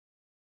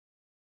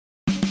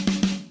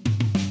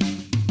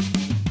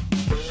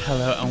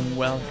Hello and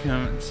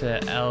welcome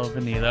to El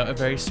Vanilo, a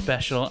very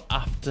special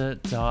After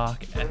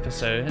Dark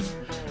episode.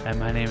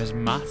 My name is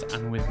Matt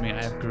and with me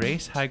I have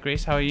Grace. Hi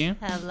Grace, how are you?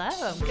 Hello,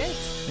 I'm good.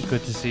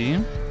 Good to see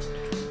you.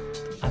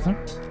 Adam,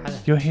 Hello.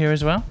 you're here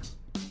as well?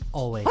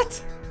 Always.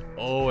 What?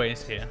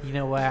 Always here. You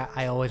know where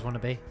I always want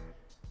to be?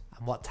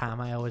 And what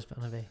time I always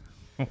want to be?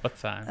 What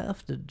time?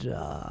 After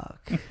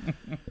dark.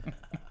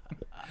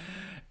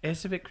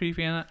 It's a bit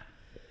creepy, isn't it?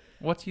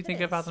 What do you think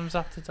of is. Adam's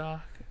After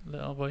Dark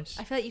little voice?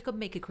 I feel like you could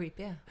make it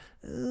creepier.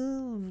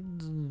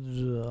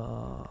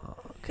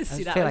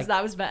 See, I feel like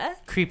that was better.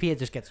 creepier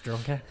just gets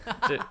drunker.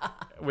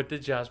 With the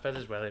jazz bed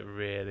as well, it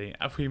really...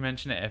 We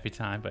mention it every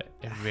time, but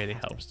it really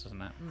helps,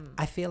 doesn't it?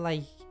 I feel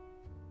like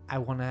I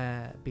want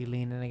to be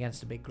leaning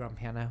against a big grand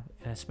piano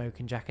in a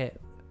smoking jacket,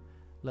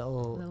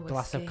 little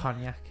glass of whiskey.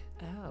 cognac,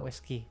 Oh.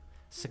 whiskey,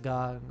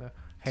 cigar.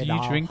 And Do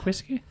you drink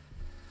whiskey?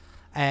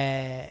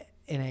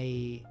 in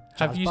a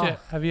jazz bar.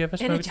 Have you ever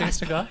In a smoked a jazz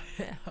cigar?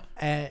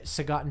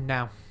 Cigar?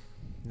 No.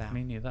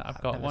 Me neither. I've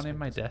I've got never one in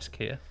my smoked a desk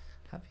here.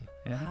 Have you?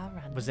 Yeah. How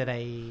random. Was it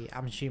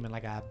I'm assuming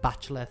like a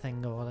bachelor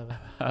thing or whatever?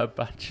 A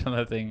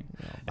bachelor thing.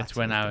 You know, It's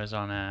when I bachelor was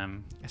on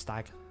thing. A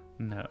stag.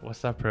 no,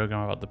 what's that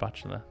program about the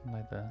Bachelor?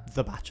 Like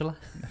The Bachelor.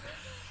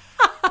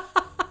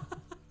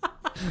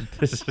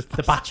 this is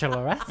The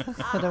Bachelorette.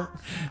 I don't.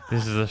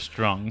 this is a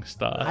strong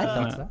start. I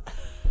isn't thought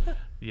it? so.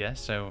 Yeah.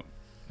 So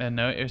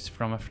no, it was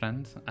from a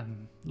friend,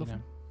 and Lovely.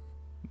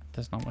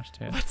 there's not much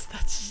to it. What's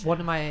that shit? One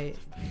of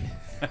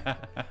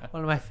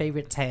my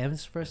favorite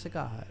terms for a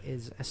cigar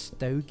is a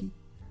stogie.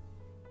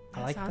 I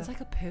That like sounds that.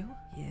 like a poo.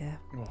 Yeah.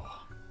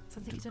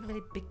 Sounds like you've done a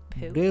really big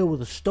poo. Deal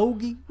with a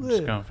stogie. I'm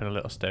just going for a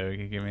little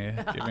stogie. Give me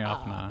half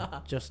an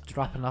hour. Just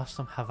dropping off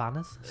some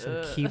Havanas,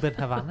 some Cuban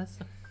Havanas.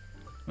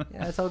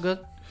 Yeah, it's all good.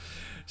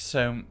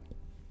 So,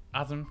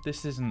 Adam,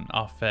 this isn't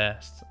our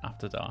first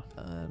After Dark.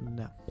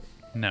 No.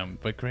 No,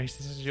 but Grace,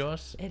 this is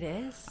yours. It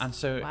is. And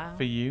so, Wow.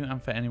 for you and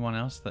for anyone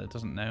else that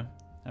doesn't know,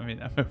 I mean,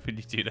 I'm hoping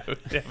you do know.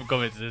 They haven't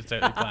come into this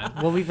totally blind.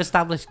 Well, we've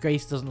established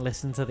Grace doesn't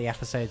listen to the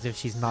episodes if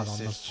she's not This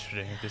on is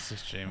true. This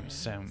is true.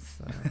 So,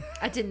 So,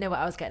 I didn't know what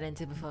I was getting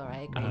into before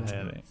I agreed.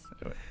 oh, really?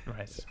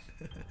 Right.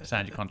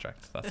 Signed your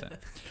contract. That's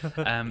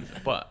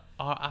it. But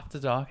our After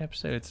Dark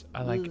episodes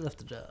are like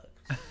after dark.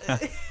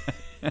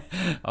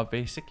 are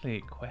basically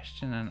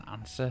question and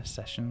answer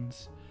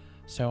sessions.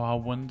 So our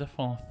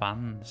wonderful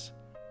fans,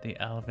 the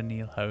El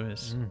Vanil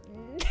Hoes,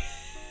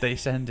 they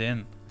send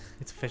in.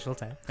 It's official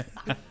time.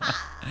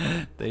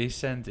 They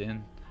send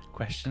in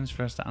questions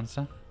for us to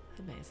answer.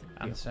 Amazing.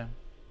 And so,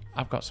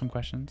 I've got some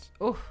questions.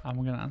 Oh. And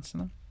we're going to answer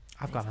them.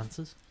 I've got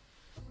answers.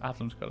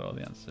 Adam's got all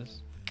the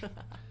answers.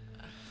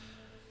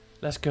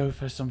 Let's go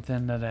for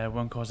something that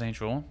won't cause any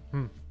trouble.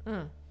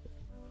 Mm.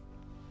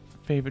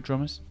 Favourite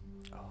drummers?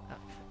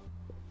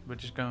 We're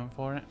just going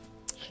for it.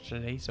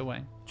 Straight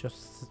away.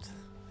 Just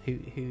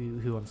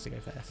who wants to go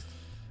first?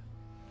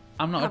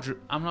 I'm not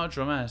a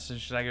drummer, so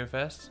should I go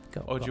first?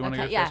 Go. Or do you want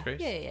to Okay, go yeah. first,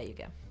 Grace? Yeah, you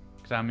go.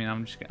 Because I mean,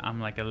 I'm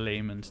like a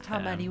layman's How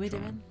term many we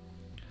drummer. doing?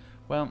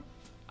 Well,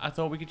 I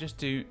thought we could just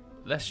do.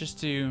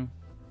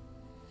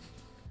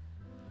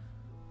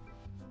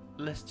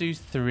 Let's do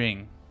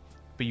 3,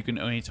 but you can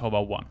only talk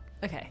about 1.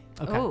 Okay.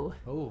 Okay. Oh.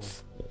 Oh.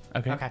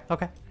 Okay. Okay.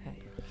 Okay.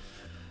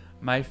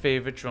 My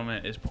favourite drummer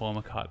is Paul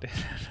McCartney.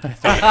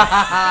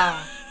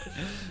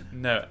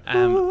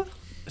 No.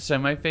 So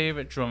my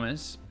favourite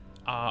drummers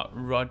are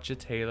Roger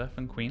Taylor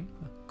from Queen.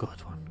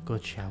 Good one.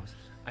 Good shout.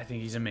 I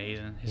think he's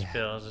amazing. His Yeah.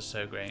 fills are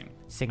so great.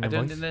 Singing I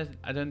don't voice.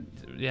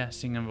 think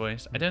singing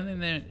voice. I don't think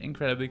they're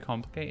incredibly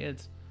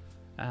complicated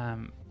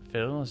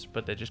fills,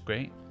 but they're just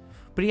great.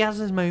 But he has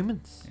his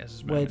moments He has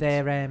his where moments.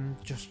 they're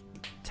just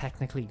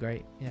technically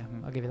great. Yeah,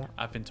 Mhm. I'll give you that.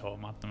 I've been told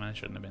about them and I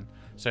shouldn't have been.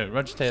 So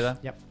Roger Taylor.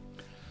 Yep.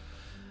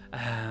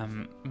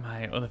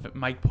 My other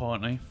Mike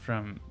Portnoy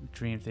from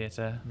Dream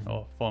Theater, Mhm.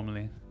 or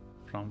formerly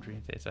from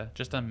Dream Theater,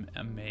 just an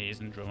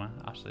amazing drummer,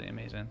 absolutely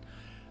amazing.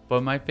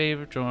 But my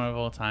favorite drummer of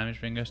all time is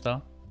Ringo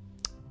Starr.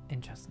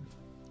 Interesting.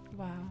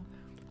 Wow.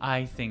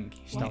 I think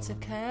What a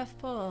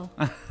curveball.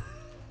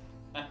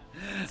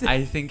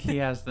 I think he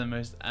has the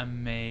most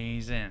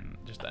amazing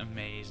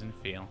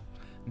feel.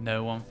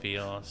 No one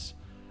feels.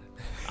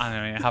 I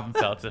know I haven't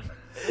felt it,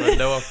 but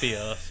no one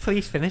feels.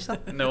 Please finish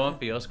that. No one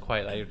feels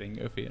quite like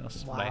Ringo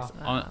feels. Wow. Like,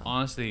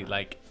 honestly,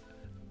 like,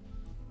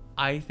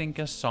 I think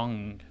a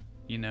song,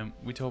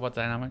 we talk about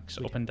dynamics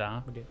We up do. and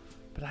down, We do.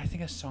 but I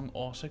think a song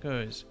also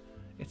goes,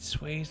 it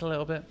sways a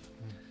little bit,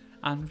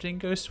 and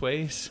Ringo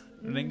sways.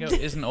 Ringo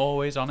isn't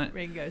always on it.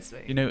 Ringo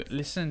Sweet.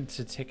 Listen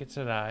to Ticket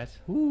to Ride.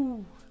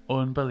 Ooh.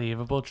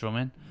 Unbelievable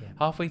drumming. Yeah.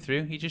 Halfway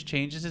through, he just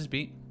changes his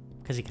beat.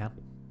 Because he can.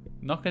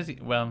 Not because he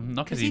Because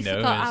knows. he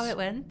forgot how it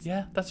went.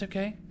 Yeah, that's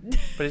okay.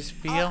 But his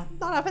feel.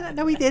 Not having that.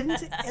 No, he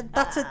didn't.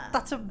 That's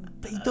a.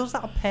 He does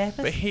that on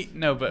purpose.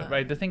 But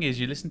right, the thing is,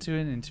 you listen to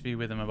an interview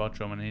with him about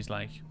drumming, and he's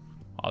like,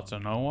 I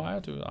don't know why I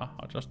do that.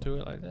 I just do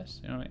it like this.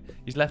 You know what I mean?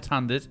 He's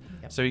left-handed,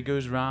 Yep. so he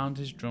goes round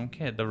his drum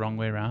kit the wrong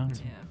way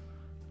round. Yeah.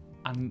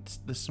 And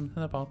there's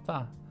something about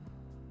that.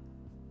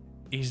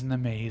 He's an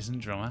amazing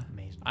drummer.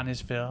 Amazing. And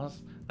his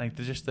fills, like,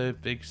 they're just the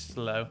big,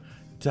 slow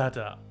da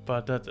da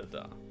ba da da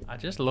da. I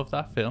just love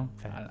that film,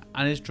 Fair.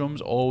 and his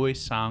drums always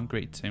sound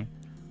great too.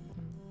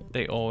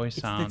 They always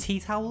It's the sound tea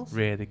towels.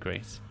 really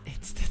great.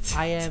 It's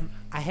the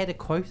I heard a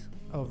quote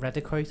or read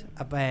a quote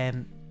about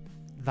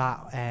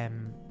that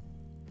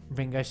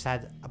Ringo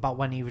said about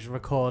when he was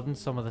recording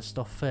some of the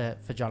stuff for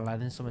John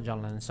Lennon, some of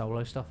John Lennon's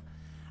solo stuff,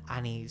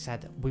 and he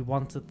said we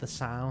wanted the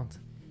sound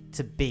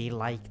to be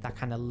like that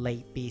kind of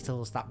late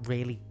Beatles, that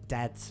really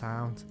dead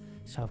sound.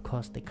 So of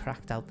course they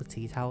cracked out the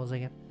tea towels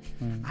again,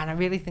 and I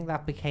really think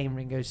that became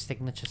Ringo's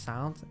signature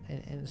sound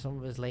in some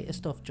of his later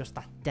stuff. Just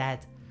that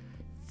dead,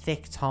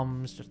 thick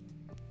toms, just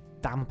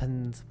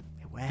dampened.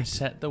 It It works.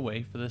 set the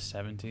way for the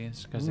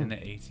 70s, because in the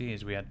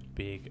 80s we had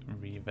big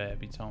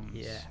reverby toms.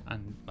 Yeah.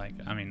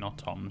 And not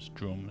toms,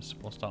 drums,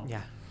 full stop.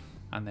 Yeah.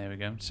 And there we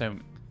go. So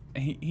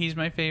he's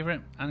my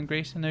favourite. And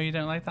Grace, I know you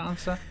don't like that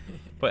answer,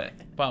 but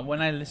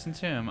when I listen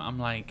to him, I'm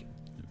like,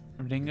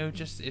 Ringo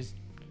just is.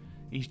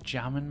 He's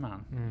jamming,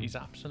 man. He's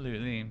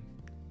absolutely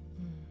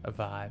a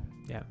vibe.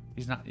 Yeah.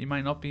 He's not. He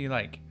might not be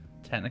like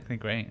technically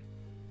great,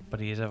 but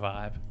he is a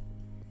vibe.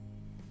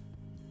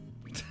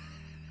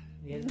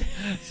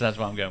 So that's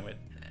what I'm going with.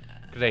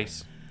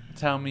 Grace,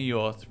 tell me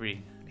your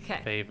 3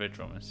 Okay. favourite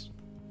drummers.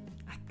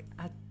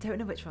 I don't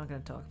know which one I'm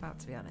going to talk about,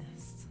 to be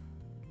honest.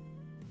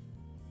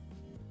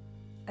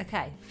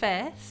 Okay,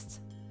 first,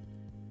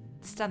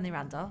 Stanley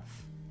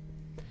Randolph.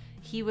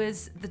 He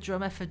was the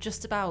drummer for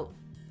just about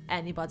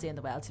anybody in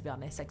the world, to be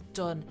honest. Like,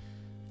 done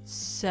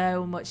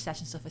so much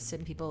session stuff for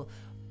certain people,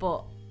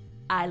 but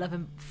I love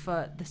him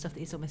for the stuff that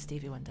he's done with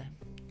Stevie Wonder.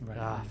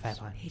 Ah, fair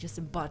play. He just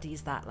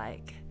embodies that,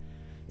 like,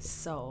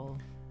 soul.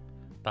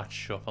 That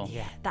shuffle.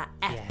 Yeah. That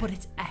Yeah. but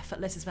it's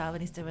effortless as well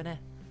when he's doing it.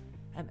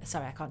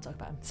 Sorry, I can't talk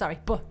about him. Sorry,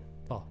 but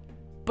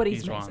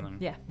he's He's one of amazing. them.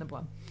 Yeah,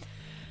 number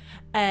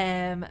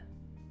 1.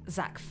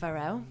 Zach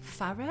Farrow.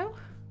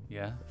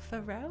 Yeah.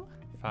 Farrow?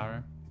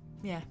 Farrow.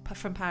 Yeah,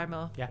 from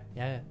Paramore.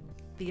 Yeah.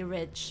 The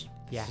Ridge.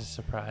 Yeah. This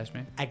surprised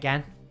me.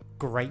 Again,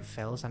 great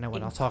fills. I know we're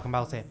not talking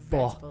about it,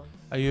 but Incredible.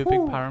 Are you a big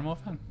Ooh. Paramore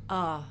fan?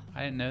 Oh,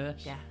 I didn't know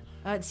this. yeah.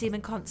 I went to see him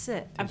in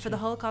concert. And for the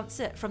whole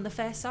concert, from the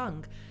first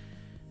song,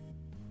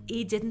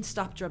 he didn't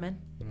stop drumming.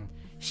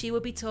 She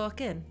would be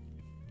talking.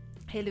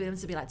 Hayley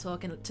Williams would be like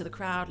talking to the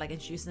crowd, like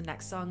introducing the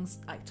next songs,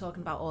 like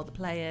talking about all the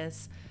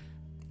players.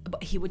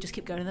 But he would just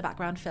keep going in the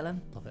background,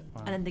 filling. love it.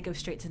 Wow. And then they go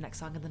straight to the next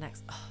song and the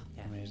next. Oh,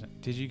 Amazing.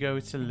 Did you go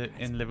to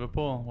in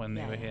Liverpool when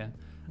they Yeah, were yeah. here?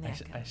 yeah,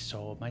 I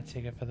sold my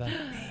ticket for that.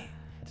 I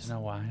don't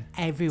know why.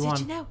 Everyone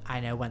Did you know? I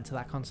know went to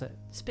that concert.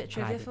 It's a bit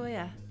And I trivia didn't. for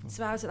you.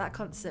 So I was at that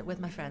concert with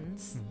my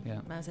friends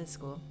Yeah. when I was in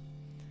school.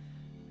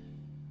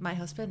 My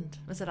husband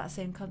was at that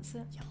same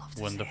concert. You love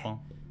to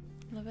Wonderful.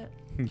 Love it.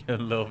 You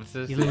love to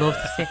see see. it. You love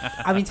to see it.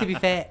 I mean, to be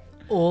fair,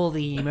 all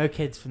the emo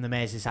kids from the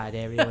Merseyside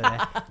area were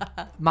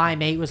there. My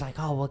mate was like,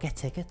 "Oh, we'll get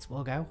tickets.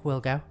 We'll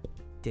go."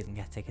 Didn't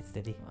get tickets,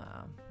 did he?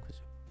 Wow.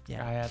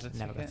 Yeah. I had a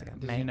Never got ticket. ticket.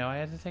 Did Mate. you know I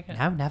had a ticket?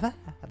 No, never.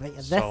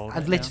 Sold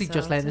I've it, literally yeah.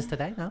 just learned Sold this it.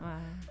 today. No, Wow.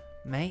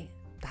 mate.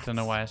 That's, Don't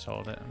know why I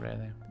sold it.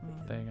 Really.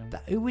 There you go.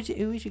 Who was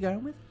you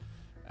going with?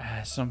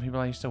 Some people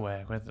I used to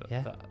work with.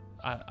 Yeah.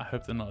 I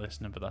hope they're not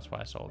listening, but that's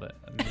why I sold it.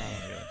 And now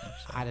I'm good,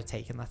 so. I'd have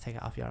taken that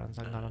ticket off your hands.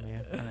 I'm not on you.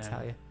 I I know.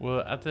 tell you. Well,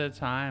 at the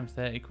time,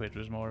 30 quid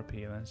was more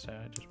appealing, so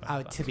I just went Oh,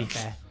 for that. to be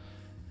fair,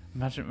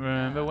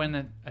 Remember when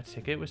a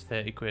ticket was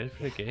 30 quid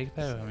for a gig,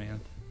 though? I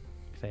mean,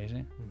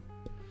 crazy.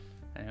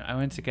 Anyway, I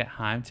went to get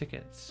Heim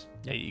tickets,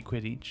 80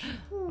 quid each.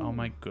 Oh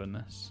my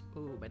goodness.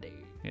 Ooh, buddy.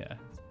 Yeah,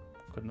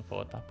 couldn't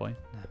afford that, boy.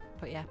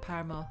 But yeah,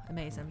 Paramore,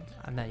 amazing.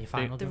 and then your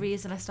final. The drum.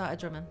 reason I started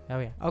drumming. Oh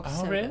yeah. Okay.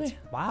 Oh, So really? good.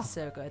 Wow.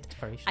 So good.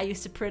 Inspiration. I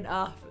used to print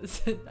off,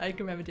 I can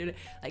remember doing it,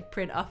 like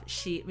print off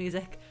sheet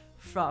music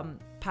from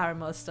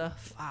Paramore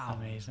stuff. Wow.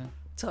 Amazing.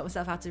 Taught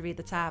myself how to read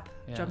the tab,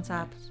 Yeah, drum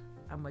tab, nice.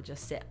 and would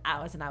just sit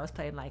hours and hours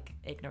playing like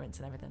Ignorance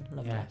and everything.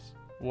 Loved Yeah. it. Nice.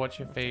 What's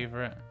your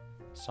favourite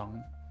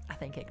song? I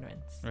think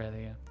Ignorance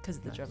Really, yeah. because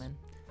of the Nice. drumming.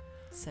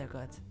 So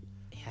good.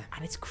 Yeah.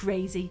 And it's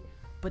crazy,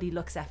 but he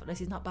looks effortless.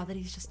 He's not bothered.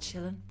 He's just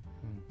chilling,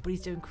 but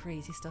he's doing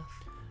crazy stuff.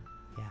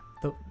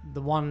 Yeah.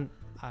 The one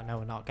I know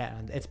we're not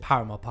getting. It's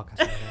Paramore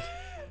podcast.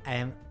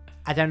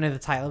 I don't know the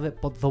title of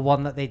it, but the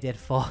one that they did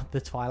for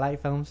the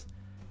Twilight films.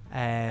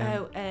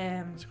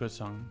 It's a good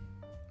song.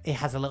 It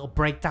has a little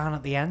breakdown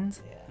at the end.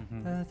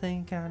 Mhm. I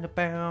think kind of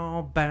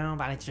boom,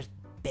 and it's just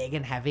big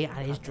and heavy, and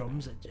his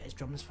drums is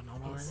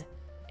phenomenal. He's Isn't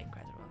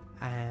incredible.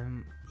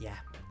 it? Yeah.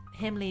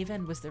 Him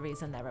leaving was the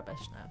reason they're rubbish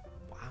now.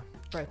 Wow.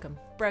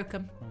 Broke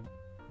him.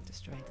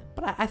 Destroyed him.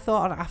 But I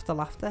thought on After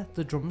Laughter,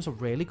 the drums are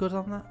really good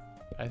on that.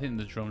 I think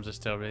the drums are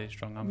still really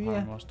strong on Yeah.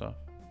 Paramore stuff.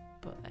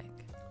 But like,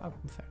 Oh,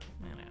 fair.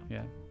 I don't know.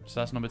 Yeah. So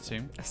that's number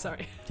 2.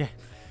 Sorry. Yeah.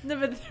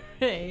 Number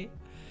 3.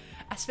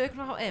 I spoke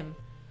about him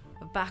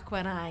back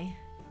when I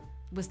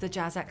was the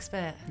jazz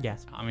expert.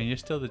 Yes. I mean, you're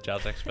still the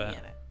jazz expert.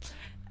 You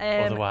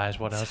know. Otherwise,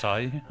 what else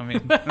are you? I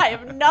mean, I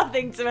have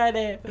nothing to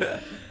edit.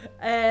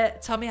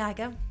 Tommy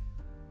Igoe,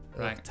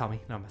 Right.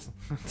 Tommy, no messing.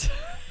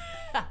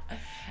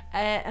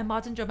 a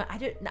modern drummer. I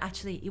don't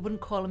actually. He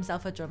wouldn't call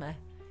himself a drummer.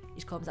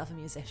 He'd call himself a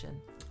musician.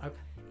 Okay.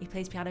 He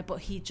plays piano, but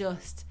he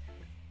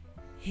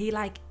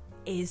like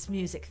is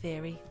music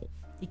theory.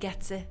 He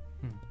gets it.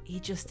 He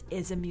just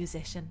is a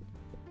musician,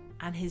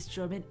 and his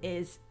drumming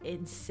is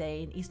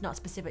insane. He's not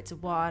specific to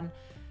one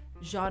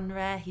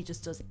genre. He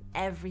just does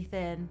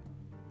everything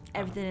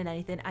and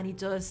anything. And he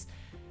does.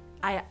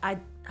 I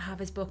have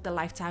his book, The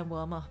Lifetime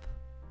Warm Up,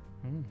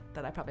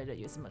 that I probably don't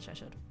use as much as I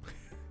should.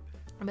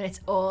 I mean,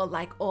 it's all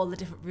like all the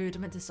different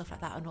rudiments and stuff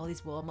like that, and all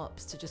these warm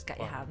ups to just get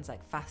your hands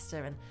like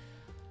faster and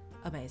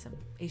amazing.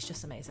 He's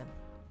just amazing.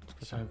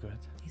 So good.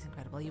 He's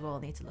incredible. You all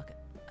need to look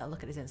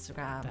at his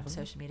Instagram,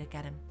 social media.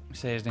 Get him.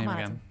 Say his name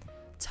again.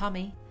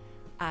 Tommy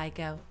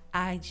Igoe,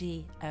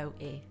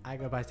 Igoe. I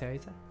go by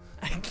Toyota.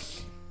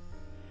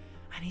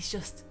 And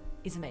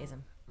he's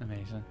amazing.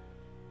 Amazing.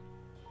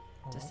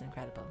 Just an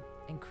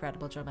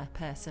incredible drummer,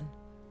 person,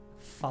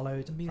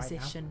 Followed.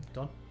 musician. Right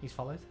now. Done. He's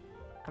followed.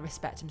 I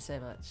respect him so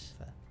much.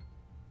 Fair.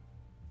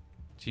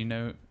 Do you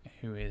know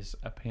who is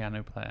a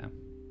piano player,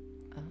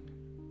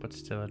 but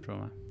still a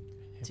drummer?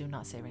 Do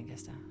not say Ringo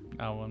Starr.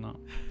 I will not.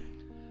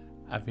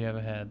 Have you ever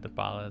heard the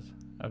ballad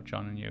of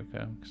John and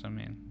Yoko? Because I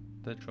mean,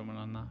 the drumming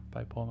on that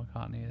by Paul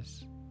McCartney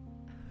is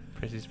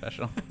pretty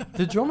special.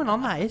 The drumming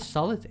on that is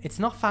solid. It's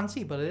not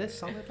fancy, but it is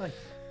solid. Like,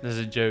 there's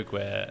a joke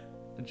where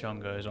John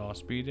goes, "Oh,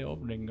 speed it up,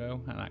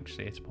 Ringo," and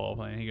actually it's Paul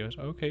playing. He goes,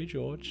 "Okay,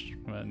 George,"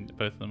 when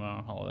both of them are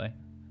on holiday.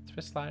 It's a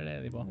bit sly,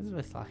 really, but it's a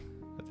bit sly.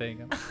 But there you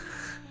go.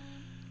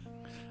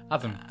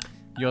 Adam,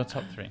 your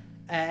top three.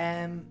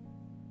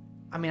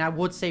 I mean, I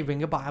would say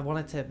Ringo, but I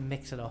wanted to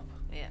mix it up.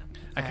 Yeah.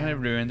 I kind of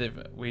ruined it.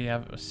 But we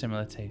have a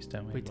similar taste,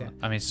 don't we? We do.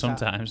 I mean,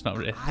 sometimes, not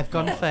really. I've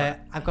gone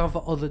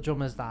for other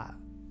drummers that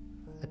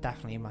are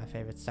definitely my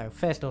favourites. So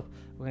first up,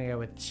 we're gonna go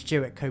with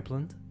Stuart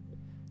Copeland,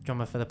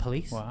 drummer for the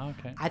Police. Wow.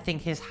 Okay. I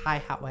think his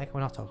hi-hat work, we're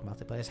not talking about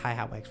it, but his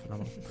hi-hat work's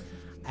phenomenal.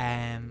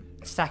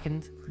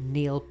 Second,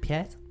 Neil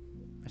Peart,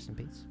 rest in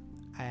peace.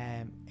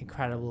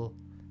 Incredible.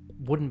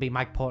 Wouldn't be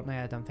Mike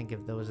Portnoy, I don't think,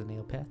 if there was a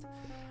Neil Peart.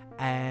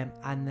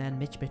 And then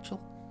Mitch Mitchell,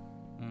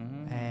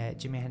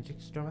 Jimi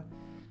Hendrix drummer.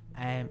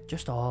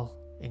 Just all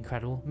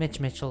incredible. Mitch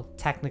Mitchell,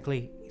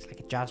 technically, he's like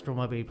a jazz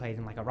drummer, but he plays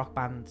in like a rock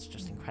band. It's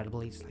just incredible.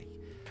 He's like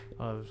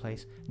all over the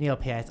place. Neil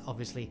Peart,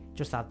 obviously,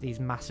 just had these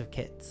massive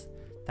kits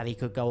that he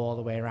could go all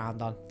the way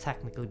around on.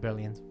 Technically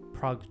brilliant.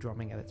 Prog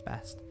drumming at its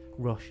best.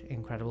 Rush,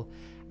 incredible.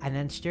 And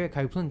then Stuart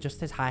Copeland,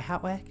 just his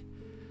hi-hat work.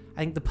 I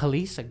think the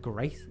Police are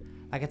great.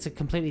 Like, it's a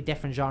completely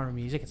different genre of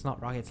music. It's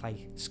not rock, it's like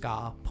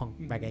ska, punk,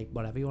 reggae,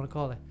 whatever you want to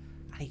call it.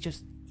 And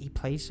he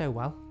plays so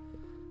well.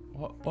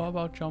 What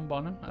about John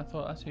Bonham? I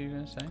thought that's who you were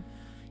going to say.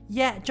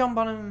 Yeah, John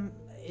Bonham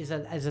is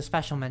a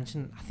special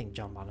mention. I think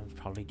John Bonham's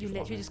probably just You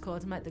literally just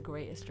called him like the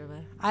greatest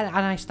drummer. And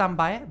I stand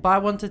by it. But I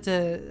wanted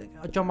to...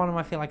 John Bonham,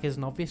 I feel like, is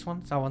an obvious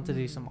one. So I want to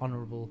do some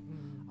honourable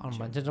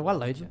mentions. Well,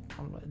 loads.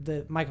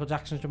 The Michael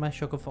Jackson's drummer,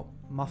 Sugarfoot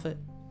Moffat.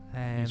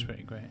 He's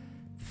pretty great.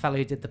 The fellow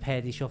who did the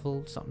Purdy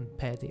Shuffle, something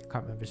Purdy, I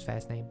can't remember his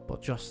first name,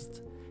 but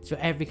just... So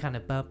every kind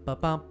of bum, bum,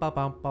 bum, bum,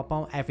 bum, bum,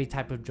 bum, every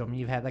type of drum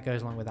you've heard that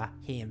goes along with that,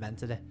 he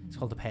invented it. It's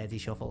called the Purdy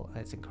Shuffle.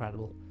 It's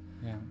incredible.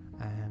 Yeah.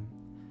 Man,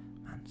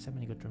 so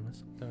many good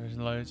drummers. There is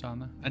loads on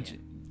there. And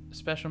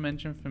special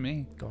mention for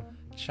me. Go on.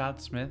 Chad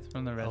Smith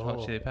from the Red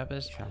Hot Chili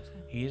Peppers. Shout.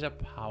 He's a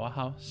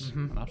powerhouse.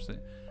 Mm-hmm.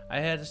 Absolutely.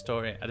 I heard a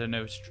story. I don't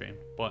know if it's true,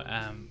 but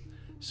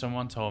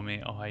someone told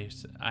me,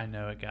 I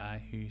know a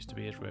guy who used to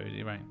be his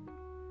roadie, right?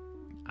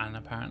 And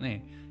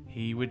apparently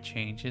he would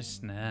change his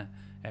snare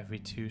every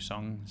 2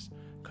 songs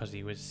because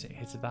he would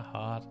hit it that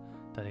hard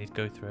that he'd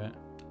go through it.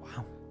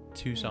 Wow.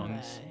 2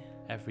 songs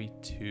every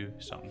 2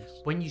 songs.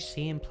 When you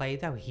see him play,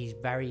 though, he's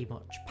very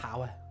much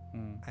power.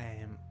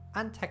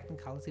 And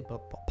technicality,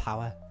 but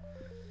power.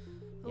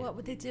 Yeah. What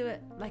would they do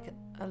at like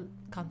a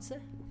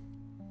concert?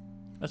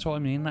 That's what I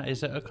mean. That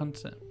is at a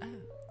concert.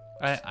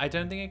 Oh. I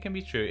don't think it can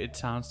be true. It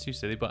sounds too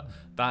silly, but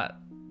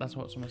that's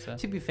what someone said.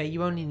 To be fair,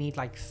 you only need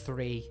like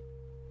three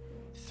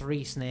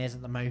snares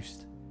at the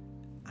most,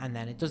 and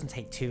then it doesn't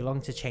take too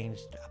long to change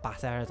a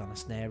batter on a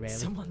snare, really.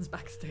 Someone's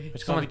backstage.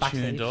 It's got to be Someone's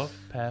tuned backstage. up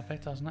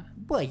perfect, doesn't it?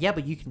 Well, yeah,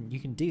 but you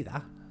can do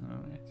that. Oh,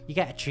 right. You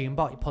get a tune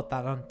bot, you put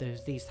that on.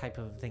 There's these type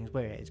of things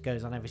where it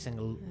goes on every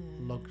single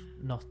lock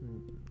nut,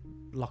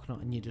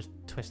 and you just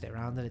twist it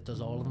around and it does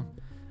all of them.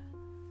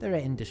 They're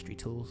industry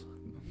tools.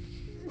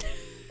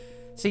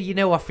 So you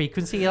know what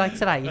frequency you like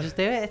today. You just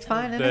do it. It's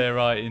fine, isn't it? They're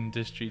right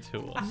industry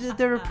tools.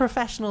 They're a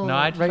professional. No,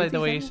 I just like the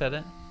way you roadie said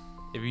it.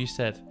 If you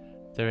said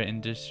there are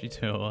industry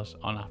tools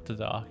on After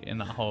Dark in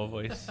that whole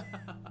voice.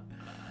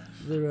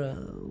 There are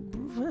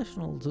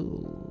professional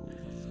tools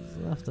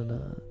after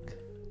dark.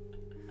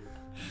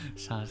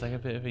 Sounds like a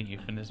bit of a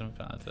euphemism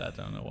for that. I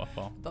don't know what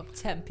for. About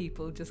 10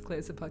 people just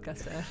close the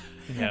podcast there.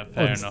 Yeah,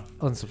 fair enough.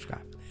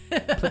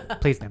 Unsubscribe.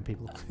 Please, then,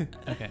 people.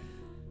 Okay.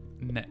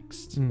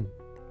 Next.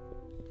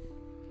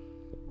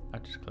 I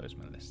just closed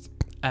my list.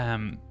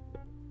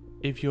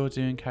 If you're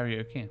doing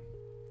karaoke,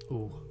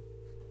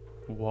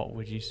 what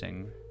would you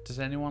sing? Does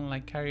anyone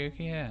like karaoke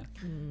here?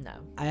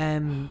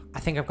 No. I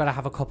think I've got to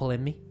have a couple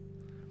in me.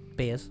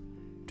 Beers,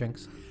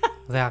 drinks,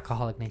 the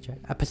alcoholic nature,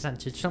 a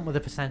percentage, something with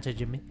a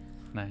percentage in me.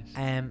 Nice.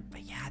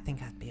 But yeah, I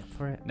think I'd be up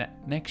for it.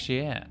 Next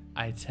year,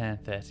 I turn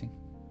 30.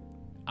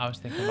 I was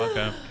thinking about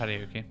going for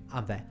karaoke.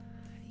 I'm there.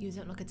 You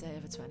don't look a day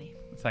over 20.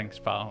 Thanks,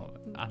 pal.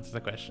 Answer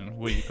the question.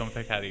 Will you come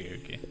for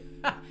karaoke?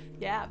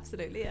 Yeah,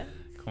 absolutely, yeah.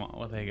 Come on,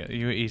 well, there you go.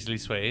 You were easily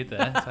swayed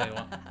there, tell you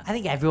what. I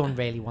think everyone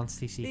really wants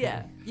to see.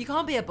 Yeah, you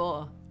can't be a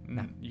bore.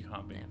 No. You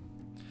can't be. No.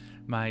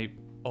 My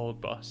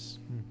old boss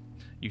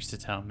used to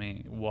tell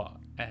me what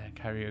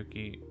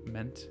karaoke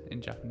meant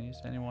in Japanese.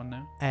 Anyone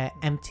know?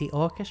 Empty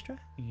orchestra.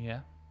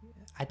 Yeah.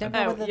 I don't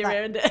know whether you that.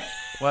 ruined it.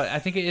 Well, I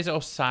think it is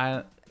all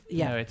silent.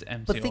 Yeah. No, it's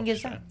empty But the thing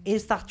orchestra.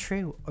 is that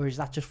true, or is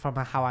that just from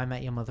a How I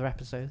Met Your Mother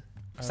episode?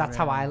 Because that's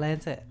how I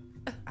learnt it,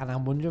 and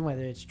I'm wondering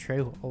whether it's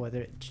true or whether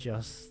it's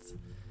just.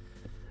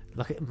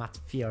 Look at Matt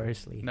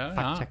furiously. No,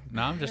 fact checking.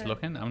 no, I'm just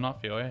looking. I'm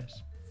not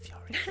furious.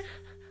 Furious.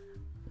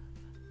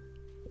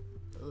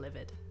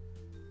 Livid.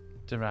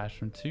 Derived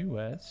from two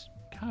words,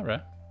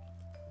 kara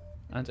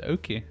and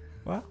oki.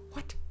 What?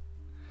 What?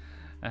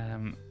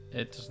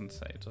 It doesn't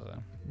say, does it?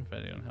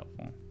 Very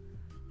unhelpful.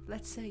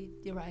 Let's say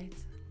you're right.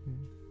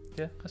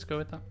 Yeah, let's go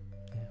with that.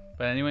 Yeah.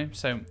 But anyway,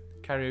 so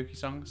karaoke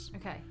songs.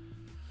 Okay.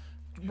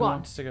 Who One.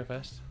 wants to go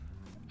first?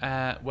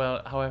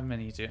 Well, however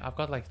many you do. I've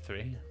got like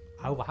 3.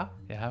 Oh wow.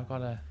 Yeah, I've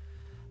got a.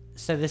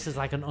 So this is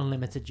like an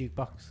unlimited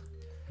jukebox.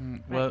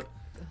 Well,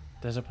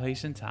 there's a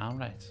place in town,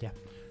 right? Yeah.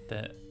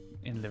 That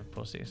in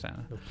Liverpool City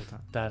Centre. Local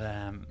town.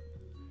 That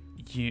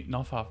you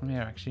not far from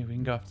here actually. We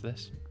can go after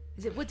this.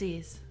 Is it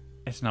Woody's?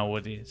 It's not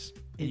Woody's.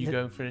 Is You it-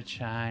 go for a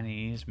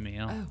Chinese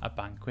meal, Oh. a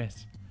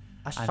banquet.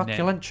 A And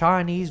succulent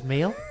Chinese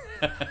meal.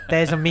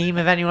 There's a meme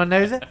if anyone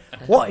knows it.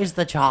 What is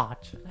the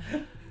charge?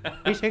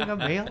 Eating a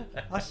meal,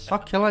 a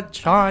succulent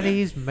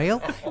Chinese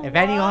meal. If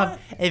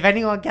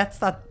anyone gets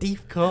that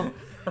deep cut,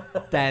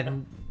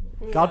 then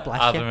God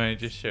bless Adam you. only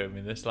just showed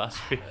me this last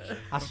week.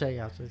 I'll show you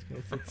after this.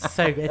 It's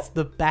so good. It's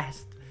the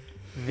best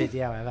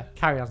video ever.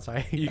 Carry on,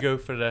 sorry. You go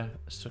for the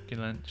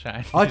succulent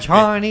Chinese. A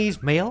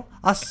Chinese meal,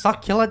 a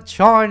succulent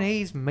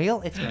Chinese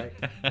meal. It's great.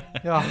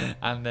 Yeah.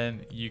 And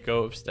then you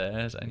go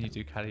upstairs and you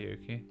do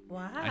karaoke.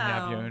 Wow. And you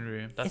have your own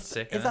room. That's Is,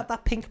 sick. is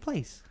that pink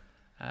place?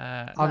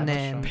 On On,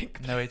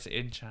 No, it's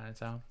in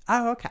Chinatown.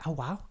 Oh, okay. Oh,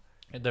 wow.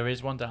 There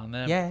is one down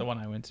there. Yeah. The one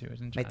I went to was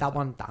in Mate, Chinatown. that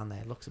one down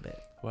there looks a bit.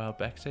 Well,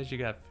 Beck says you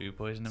get food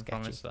poisoning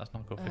from Sketchy. it, so that's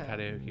not good for Oh,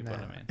 karaoke. But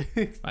no. I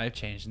mean, I've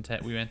changed.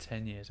 We went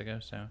 10 years ago,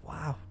 so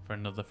Wow. for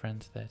another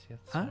friend's 30th.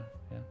 Huh? So,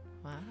 yeah.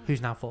 Wow.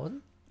 Who's now 40?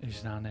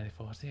 Who's now nearly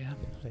 40, yeah.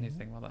 Need to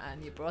think about that.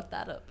 And you brought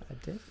that up. I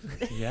did.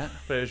 Yeah,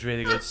 but it was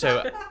really good.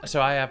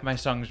 So I have my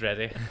songs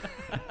ready.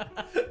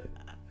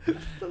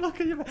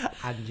 Look at you.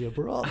 And you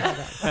brought that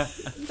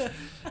up.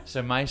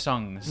 So my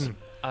songs,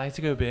 I like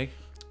to go big.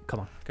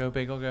 Come on, Go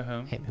big or go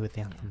home. hit me with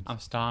the anthem. I'm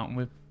starting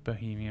with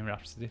Bohemian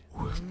Rhapsody.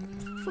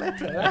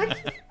 Flip it,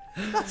 right?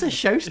 That's a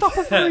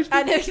showstopper for most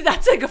I know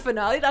that's like a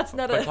finale. That's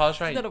not Because,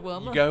 a. right, It's not a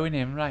warm you're up. going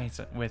in, right,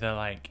 with a,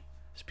 like,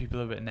 so people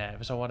are a bit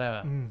nervous or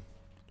whatever.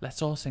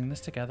 Let's all sing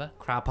this together.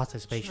 Crowd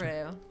participation.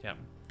 True. Yeah.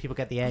 People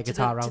get the air Do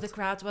guitar the out.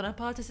 crowds want to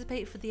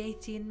participate for the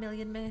 18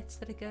 million minutes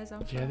that it goes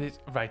on? Yeah,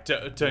 right,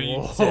 don't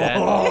you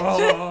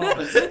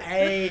dare.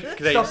 Hey,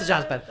 Great. stop the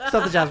jazz band.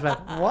 Stop the jazz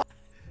band. What?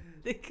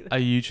 Are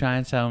you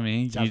trying to tell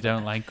me Jazz you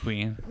don't like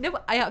Queen? No,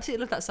 I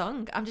absolutely love that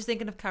song. I'm just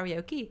thinking of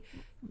karaoke.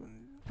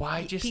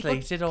 Why do you People-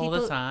 slate it all the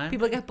people- time?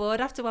 People get bored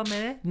after 1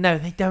 minute. No,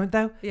 they don't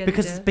though. Yeah, they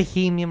because do. it's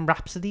Bohemian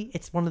Rhapsody.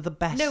 It's one of the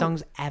best No,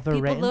 songs ever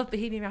People written. love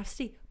Bohemian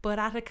Rhapsody, but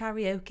at a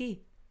karaoke.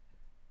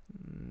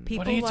 People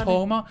What are you wanna-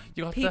 talking about?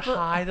 You got the people-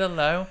 high, the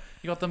low.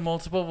 You got the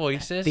multiple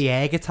voices. The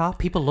air guitar.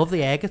 People love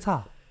the air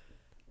guitar.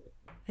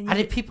 And And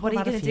you- if people what are you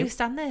had a going to few- do?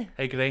 Stand there?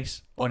 Hey,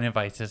 Grace,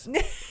 uninvited.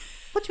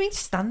 What do you mean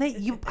stand there?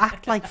 You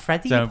act like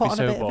Freddie. Don't you put be on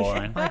so a bit of a show.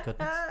 boring. My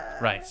goodness.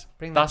 Right,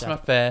 Bring that's that my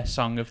jazz. first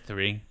song of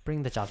 3.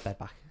 Bring the jazz bed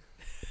back.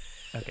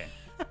 Okay,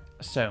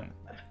 so,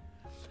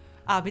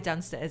 I'll be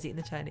downstairs eating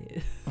the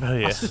Chinese. well,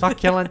 yeah. A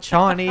succulent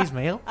Chinese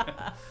meal. My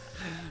It's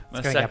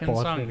gonna get second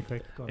bored song really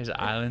quick. Go on. is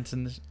Islands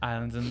in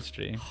the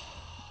Stream.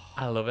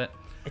 I love it.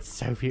 It's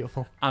so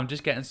beautiful. I'm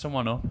just getting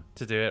someone up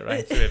to do it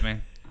right with me.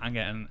 I'm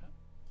getting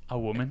a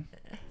woman.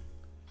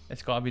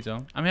 It's got to be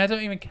done. I mean, I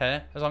don't even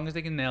care as long as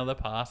they can nail their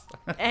past.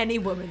 Any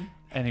woman.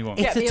 Anyone.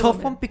 Yeah, It's be a a tough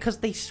woman. one because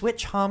they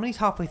switch harmonies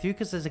halfway through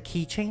because there's a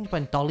key change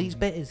when Dolly's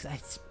bit is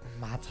it's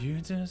mad. You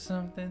do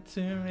something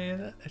to me.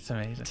 It's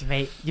amazing.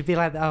 Mate, you'd be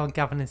like, oh,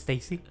 Gavin and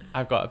Stacey.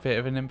 I've got a bit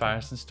of an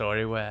embarrassing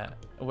story where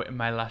in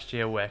my last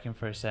year working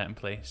for a certain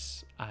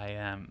place, they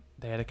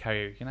had a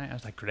karaoke night. I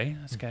was like, great,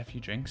 let's get a few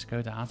drinks,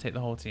 go down, take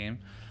the whole team.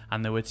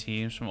 And there were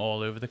teams from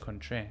all over the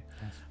country.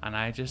 Nice. And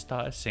I just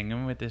started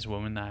singing with this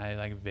woman that I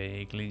like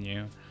vaguely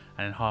knew.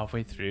 And then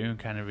halfway through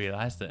kind of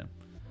realised that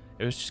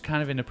it was just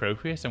kind of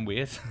inappropriate and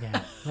weird. Yeah,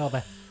 a little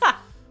bit.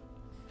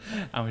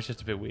 I was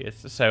just a bit weird.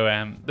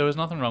 So there was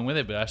nothing wrong with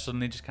it, but I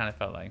suddenly just kind of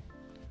felt like,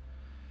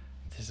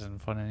 this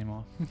isn't fun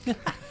anymore.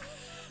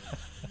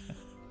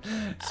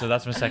 So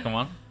that's my second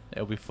one.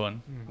 It'll be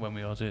fun when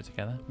we all do it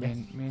together. Me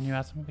and you,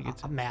 Adam, we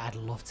get Mate, I'd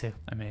love to.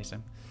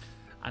 amazing.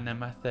 And then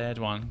my third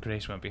one,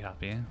 Grace won't be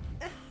happy.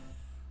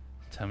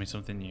 Tell me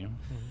something new.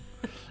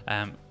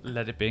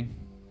 Let It Be.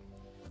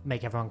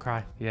 Make everyone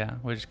cry. Yeah,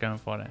 we're just going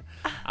for it.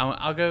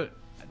 I'll go.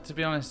 To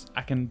be honest,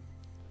 I can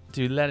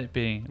do Let It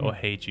Be or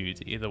Hey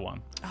Jude, either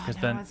one. Oh, Because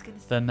no, then I was gonna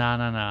say. the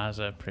na-na-nas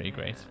are pretty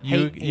great.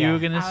 Hey, You were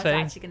going I to was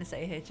say... actually gonna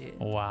say Hey Jude.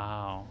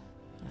 Wow.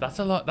 That's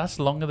a lot. That's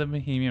longer than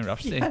Bohemian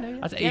Rhapsody. Yeah, I know, yeah.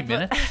 That's 8 Yeah, but-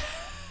 minutes.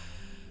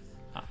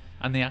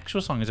 And the actual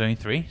song is only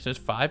 3, so it's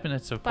 5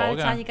 minutes of By Paul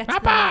the time going, you get to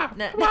 "Papa!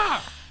 the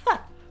no,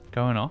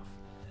 going off.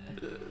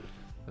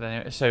 But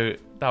anyway, so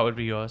that would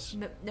be yours.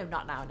 no,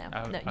 not now. No,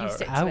 Oh, no, you oh,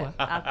 stick oh. to it.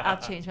 I'll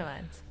change my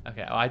mind.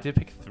 Okay, I did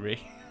pick 3.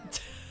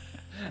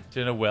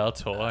 Doing a world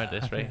tour at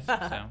this rate. So.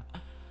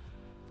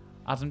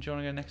 Adam, do you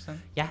want to go next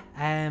then? Yeah.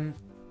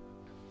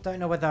 Don't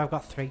know whether I've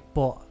got 3,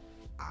 but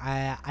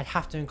I'd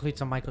have to include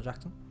some Michael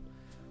Jackson,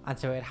 and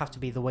so it'd have to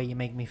be The Way You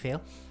Make Me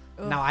Feel.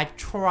 Oh. Now I'd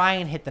try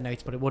and hit the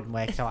notes, but it wouldn't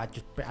work. So I'd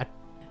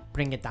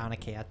bring it down a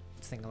key. I'd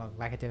sing along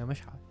like I do in my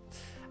shower.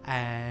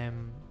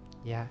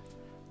 Yeah.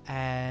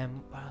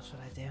 What else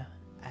would I do?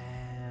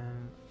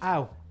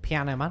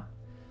 Piano Man,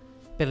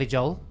 Billy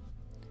Joel.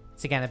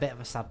 It's again a bit of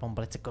a sad one,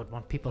 but it's a good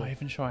one. People, I'm not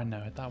even sure I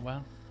know it that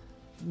well.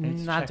 need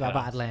to not check do it I, but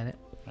out. I'd learn it.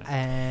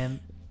 Right.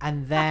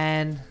 And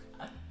then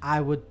I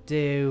would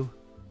do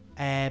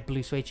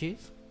Blue Suede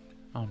Shoes,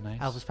 Oh, nice.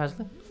 Elvis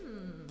Presley.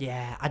 Hmm.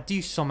 Yeah, I'd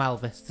do some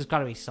Elvis. There's got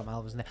to be some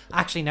Elvis in there.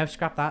 Actually, no,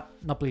 scrap that.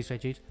 Not Blue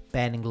Suede Shoes.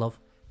 Burning Love.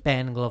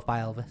 Burning Love by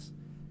Elvis.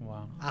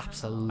 Wow.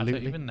 Absolutely. I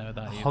don't even know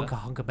that either.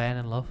 Hunker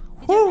Burning Love.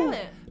 You don't know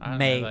it? I don't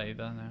Mate. know that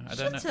either. No. I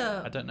Shut don't know.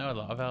 up. I don't know a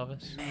lot of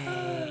Elvis.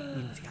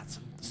 You need to get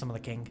some of the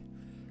King.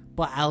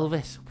 But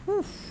Elvis,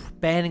 whew,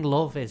 Burning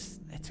Love it's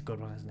a good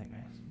one, isn't it,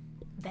 guys?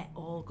 They're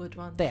all good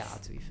ones. They are,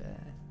 to be fair.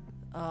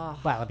 Oh,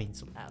 Well, I mean,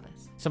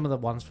 Elvis. some of the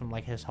ones from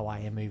like his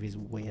Hawaiian movies are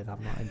weird.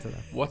 I'm not into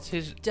them. What's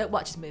his? Don't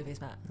watch his movies,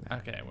 Matt.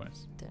 Okay,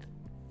 worse. Don't.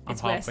 I'm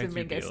It's worse halfway than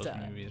through Ringo Beatles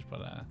Starr. movies,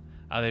 but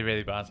are they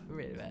really bad?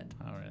 Really bad.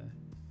 Oh, really?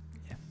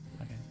 Yeah.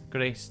 Okay.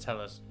 Grace, tell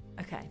us.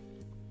 Okay.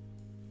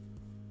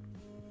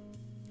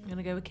 I'm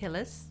gonna go with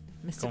Killers,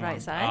 Mr. Come on.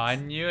 Brightside. Oh, I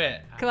knew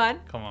it. Come on.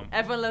 Come on.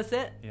 Everyone loves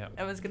it. Yeah.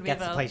 Everyone's gonna be Gets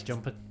the involved. place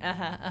jumping.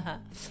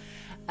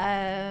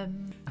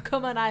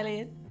 Come on,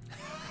 Eileen.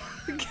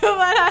 Come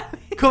on, Eileen.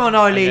 Come on,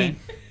 Eileen.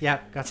 Okay. Yeah,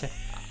 gotcha.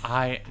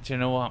 Do you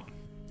know what?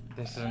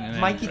 This isn't gonna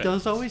Mikey impre-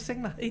 does always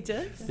sing that. He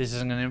does. This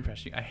isn't gonna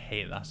impress you. I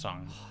hate that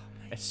song.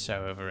 It's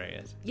so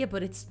overrated. Yeah,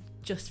 but it's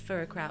just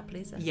for a crowd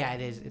pleaser. Yeah,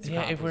 it is. It's a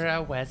Yeah, crowd if we're pleaser. at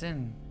a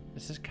wedding,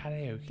 this is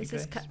karaoke. This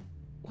is. Grace.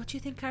 What do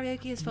you think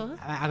karaoke is for?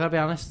 I gotta be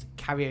honest.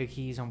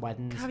 Karaoke's on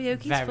weddings.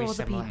 Karaoke's very for the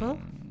similar. people.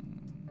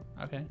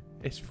 Okay.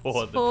 It's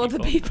for, It's for the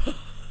people.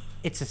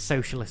 It's a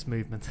socialist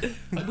movement.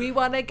 We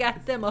want to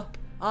get them up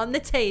on the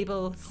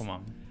tables, Come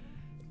on.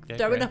 Yeah,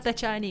 throwing great. up their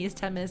Chinese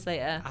 10 minutes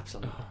later.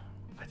 Absolutely.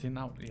 I think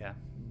that,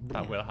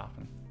 that Yeah. will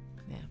happen.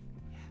 Yeah.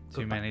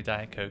 Too many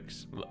Diet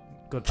Cokes.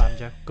 Good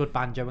banjo. Good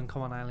banjo and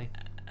come on, Eileen.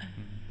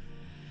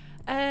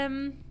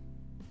 And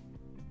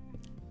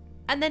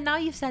then now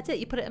you've said it,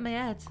 you put it in my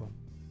head. Go on.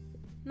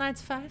 9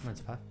 to 5. 9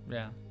 to 5.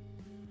 Yeah.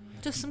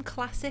 Just some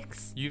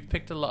classics. You've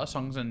picked a lot of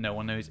songs and no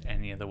one knows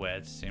any of the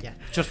words to. Yeah,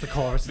 just the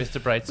chorus. Mr.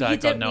 But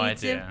Brightside got no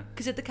idea.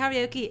 Because at the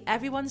karaoke,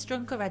 everyone's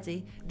drunk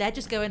already. They're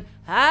just going,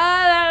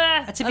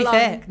 ah, To be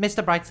fair,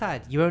 Mr.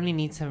 Brightside, you only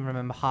need to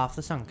remember half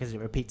the song because it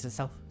repeats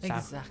itself. So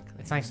Exactly.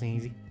 it's nice and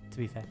easy, to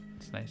be fair.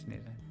 It's nice and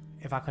easy.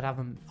 If I could have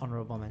an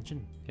honourable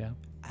mention, Yeah.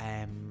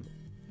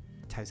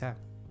 Toto.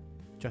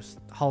 Just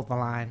Hold the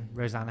Line,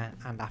 Rosanna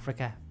and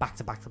Africa, back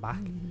to back to back.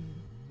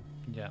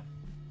 Yeah.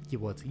 You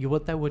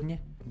would though, wouldn't you?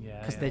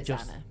 Yeah. 'Cause yeah. they're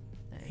just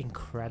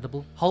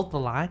incredible. Hold the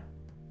Line.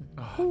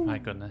 Oh, my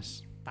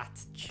goodness.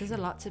 That's There's a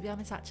lot, to be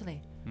honest,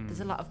 actually. There's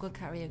a lot of good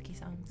karaoke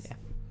songs. Yeah.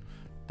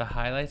 The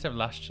highlight of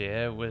last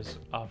year was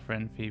our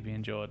friend Phoebe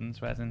and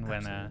Jordan's wedding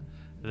when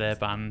their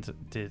band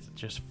did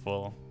just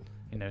full,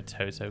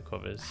 Toto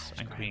covers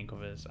and great. Queen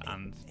covers,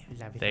 and It was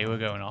everything. they were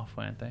going off,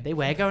 weren't they? They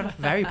were going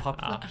very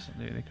popular.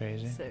 Absolutely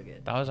crazy. So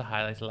good. That was a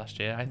highlight of last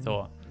year. I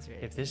thought, It's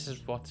really if this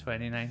is what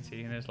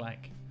 2019 is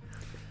like,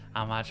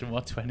 imagine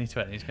what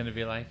 2020 is going to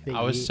be like. The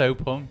I was year- so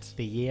pumped.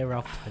 The year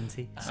of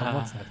 20. Someone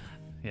Ah. said.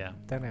 Yeah.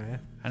 Don't know.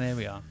 And here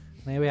we are.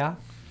 There we are.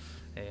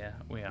 Yeah,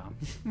 we are.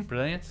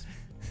 Brilliant.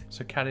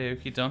 So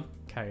karaoke done.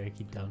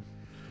 Karaoke done.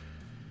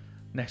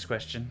 Next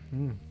question.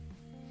 Mm.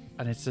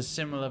 And it's a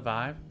similar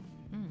vibe.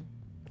 Mm.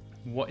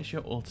 What is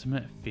your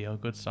ultimate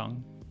feel-good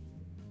song?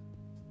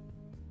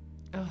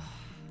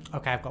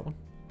 Okay, I've got one.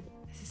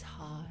 This is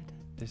hard.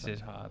 This is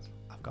hard.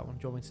 I've got one.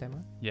 Do you want me to say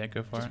mine? Yeah,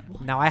 go for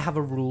it. Now, I have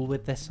a rule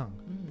with this song.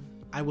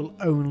 I will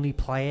only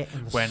play it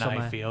in the When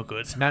summer. I feel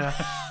good. No.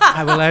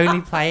 I will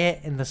only play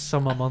it in the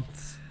summer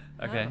months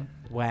Okay.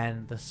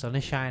 when the sun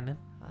is shining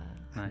Nice.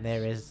 and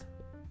there is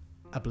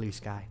a blue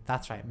sky.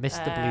 That's right,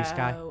 Mr. Blue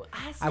Sky. Oh,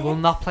 as I will if-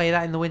 not play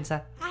that in the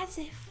winter. As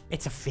if.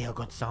 It's a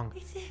feel-good song.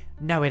 Is it?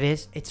 No, it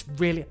is. It's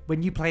really...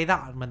 When you play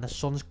that and when the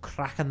sun's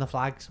cracking the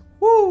flags,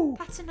 woo!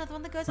 That's another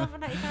one that goes on for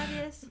 95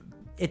 years.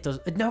 It does.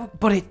 No,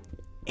 but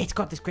it's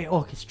got this great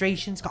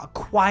orchestration. It's got a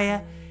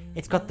choir.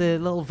 It's got the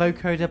little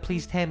vocoder,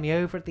 please turn me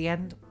over at the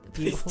end.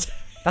 Beautiful.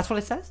 That's what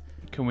it says.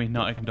 Can we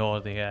not ignore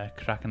the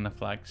cracking the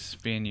flags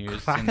being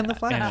used Cracking the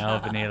flags? in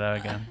El Vanilo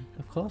again?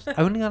 Of course.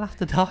 Only on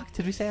After Dark.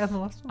 Did we say it on the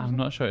last one? I'm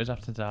not sure it was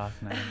After Dark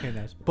now. Who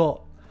knows? But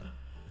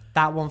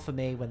that one for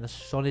me, when the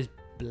sun is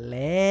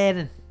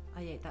blaring I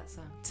hate that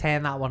song.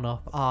 Turn that one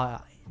up. Oh,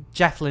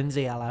 Jeff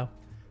Lindsay, hello.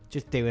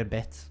 Just doing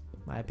bits,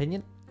 my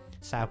opinion.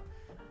 So,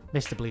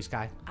 Mr. Blue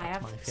Sky. I that's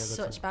have my feel-good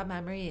such song. bad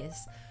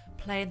memories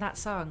playing that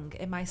song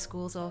in my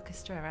school's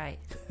orchestra, right?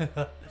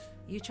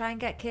 You try and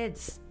get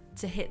kids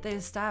to hit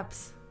those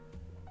stabs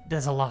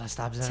There's a lot of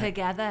stabs in it.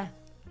 together.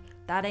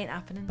 That ain't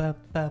happening. Bum,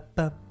 bum,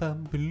 bum,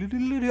 bum,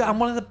 blue-doo-doo-doo-doo. I'm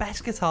one of the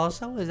best guitar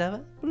solos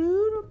ever.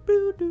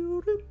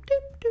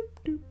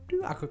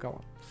 I could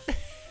go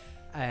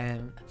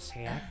on. So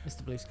yeah,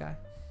 Mr. Blue Sky.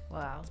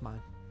 Wow. That's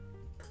mine.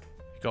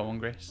 You got one,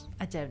 Grace?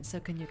 I don't, so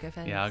can you go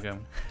first? Yeah, I'll go.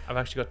 I've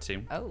actually got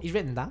two. Oh. He's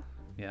written that.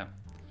 Yeah.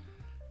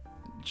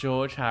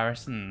 George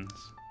Harrison's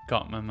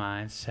 "Got My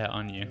Mind Set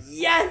on You."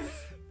 Yes!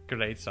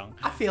 Great song.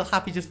 I feel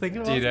happy just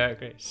thinking Do about you it. know it,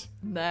 Grace?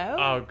 No?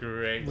 Oh,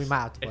 great. We might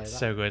have to play It's that.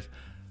 so good.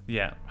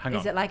 Yeah, hang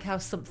Is on. it like how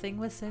something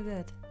was so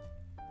good?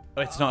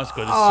 Oh, it's not as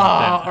good as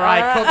Oh, something.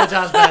 right, cut the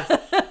jazz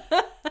bed.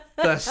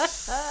 The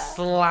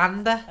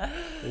slander.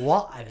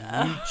 What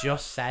have you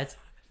just said?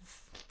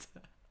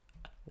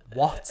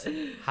 What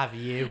have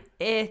you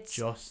It's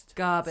just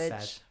garbage.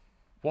 said?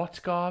 What's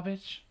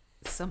garbage?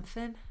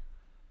 Something.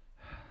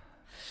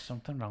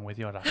 Something wrong with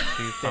your attitude.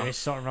 There pal. is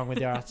something wrong with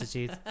your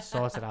attitude.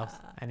 Sort it out.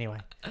 Anyway.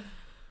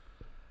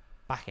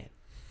 Back in.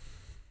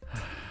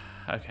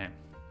 Okay.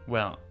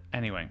 Well,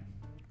 anyway.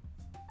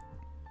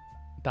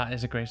 That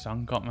is a great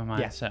song. Got my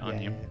mind set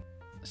on you.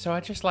 So I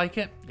just like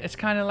it. It's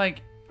kind of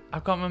like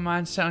I've got my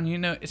mind set on you.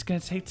 Know, it's going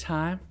to take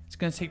time. It's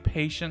going to take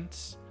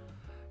patience.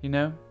 You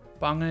know,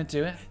 but I'm going to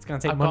do it. It's going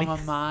to take I've money. got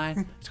my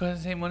mind. It's going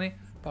to take money,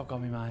 but I've got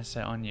my mind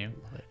set on you.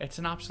 It's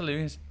an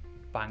absolute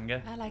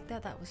banger. I like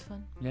that. That was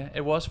fun. Yeah,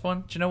 it was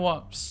fun. Do you know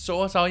what?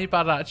 Sort out your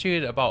bad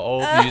attitude about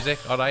old music,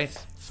 all right?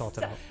 Sort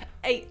it out.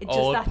 Hey, just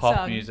Old that pop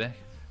song. music.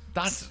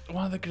 That's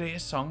one of the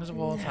greatest songs of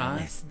all No, time.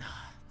 it's not.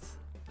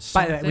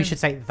 By the way, we Something- should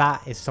say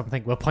that is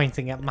something we're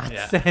pointing at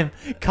Matt's Yeah.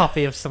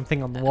 copy of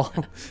something on the wall.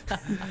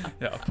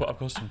 Yeah, I've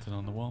got something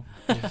on the wall.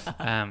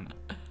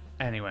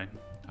 Anyway,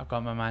 I've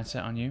got my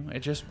mindset on you. It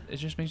just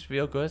makes me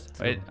feel good.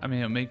 I mean,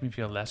 it'll make me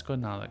feel less good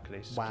now that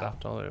Grace is Wow.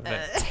 crapped all over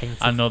it. Tainted.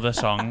 Another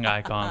song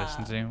I can't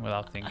listen to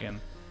without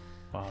thinking,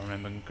 well, I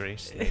remember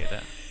Grace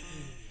later.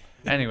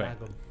 Anyway,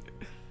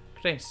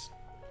 Grace,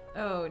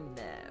 Oh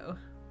no.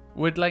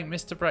 would like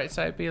Mr.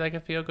 Brightside be like a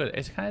feel good?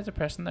 It's kind of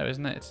depressing though,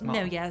 isn't it? It's not.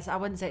 No, yes, I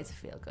wouldn't say it's a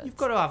feel good. You've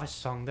got to have a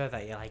song though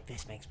that you're like,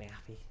 this makes me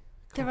happy.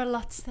 There are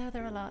lots there.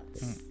 There are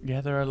lots.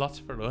 Yeah, there are lots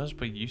for us,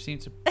 but you seem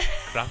to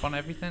crap on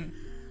everything.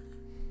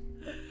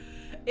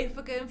 If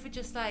we're going for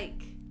just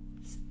like,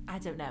 I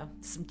don't know,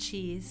 some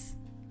cheese,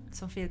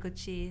 some feel good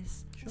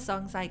cheese,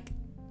 songs like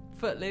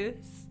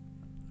Footloose,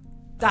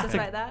 That's stuff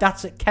like that.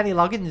 That's a Kenny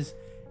Loggins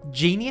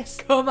genius.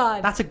 Come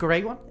on. That's a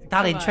great one.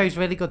 That Come intro's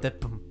really good. The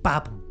bum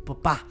ba bum ba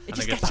ba. It And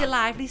just I guess- gets you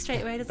lively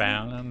straight away, doesn't it?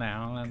 Come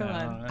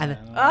on. And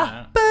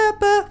Ah. Ba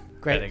ba.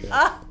 Very Great. good.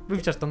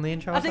 We've just done the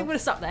intro. I think we're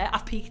ourselves. gonna stop there.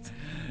 I've peaked.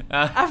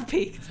 Ah. I've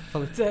peaked.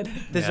 Done.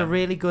 There's Yeah. a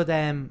really good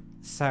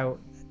so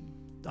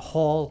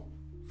Hall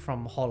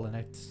from Hall and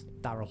Oates,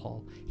 Daryl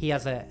Hall. He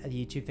has a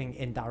YouTube thing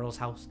in Daryl's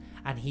house,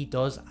 and he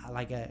does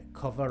like a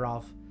cover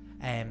of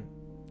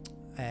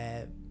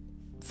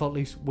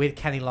Footloose with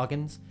Kenny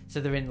Loggins. So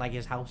they're in like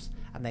his house,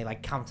 and they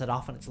like count it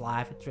off, and it's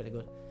live. It's really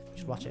good.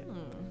 Just watch it.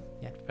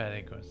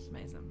 Very good.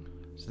 Amazing.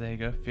 So there you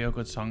go, feel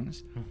good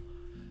songs. Hmm.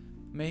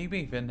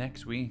 Maybe for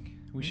next week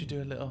we should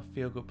do a little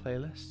feel good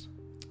playlist.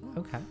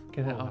 Okay.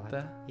 Get it Oh, I out like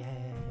there. Yeah.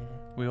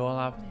 We all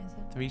have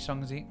Amazing. 3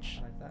 songs each,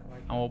 I like that. I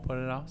like and we'll put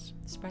it out.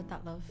 Spread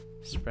that love.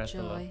 Spread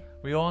the love. Joy.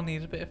 We all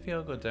need a bit of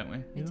feel good, don't we?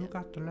 We do.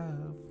 got the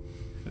love.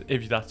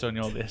 If that's on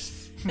your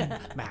list, Man,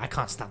 I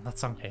can't stand that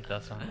song. hate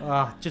that song.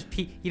 Oh,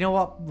 you know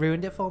what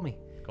ruined it for me?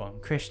 Go on.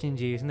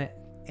 Christians using it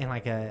in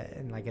like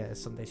a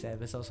Sunday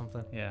service or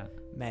something. Yeah.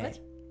 Mate. What?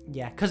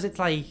 Yeah, because it's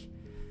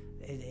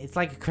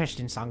like a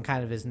Christian song,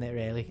 kind of, isn't it?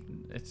 Really,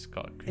 It's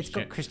got it's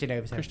got Christian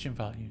overtones, Christian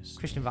values.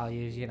 Christian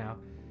values. You know,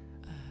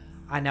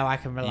 I know I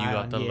can rely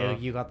got on the you.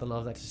 love You got the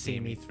love that can see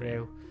me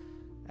through.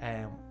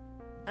 Oh,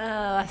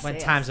 I see. When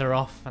times are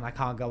rough and I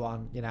can't go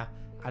on, you know,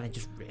 and it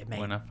just mate.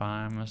 When I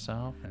find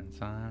myself in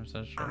times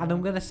of trouble. And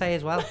I'm gonna say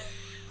as well,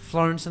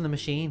 Florence and the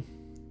Machine,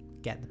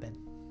 get in the bin.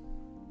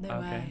 No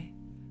Okay. way.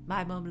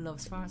 My mum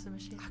loves Florence and the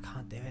Machine. I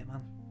can't do it,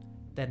 man.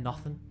 They're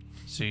nothing.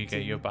 So you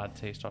get your bad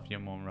taste off your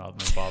mum rather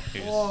than Bob,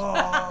 who's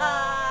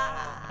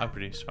a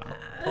Bruce fan.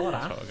 Poor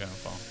That's Anne. what we're going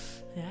for.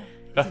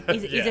 Yeah.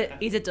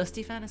 He's Yeah. a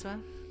Dusty fan as well.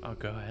 Oh,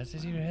 go ahead.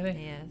 Is he really?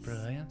 He is.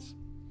 Brilliant.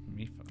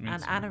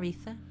 And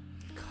Aretha.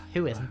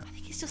 Who isn't? I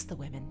think it's just the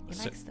women. He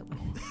So- likes the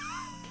women.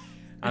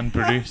 And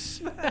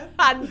Bruce.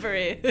 and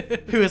Brie.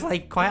 Who is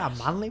like quite a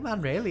manly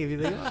man, really? If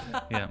you think about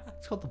it. Yeah.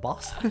 It's called the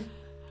boss.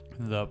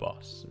 The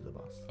boss. The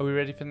boss. Are we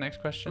ready for the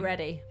next question?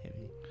 Ready.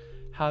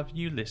 Have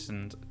you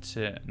listened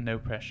to No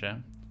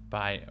Pressure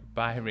by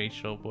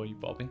Rachel Boy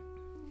Bobby?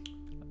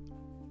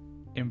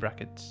 In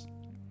brackets,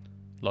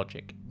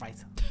 Logic. Right.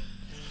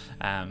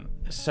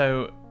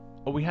 So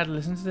we had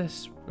listened to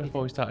this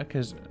before we started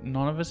because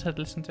none of us had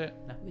listened to it.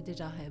 We did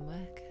our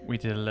homework. We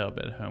did a little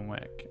bit of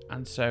homework,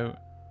 and so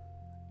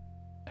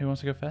who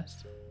wants to go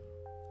first?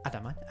 I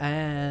don't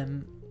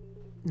mind.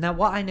 Now,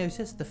 what I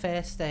noticed, the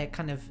first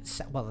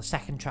the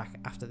second track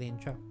after the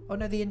intro. Oh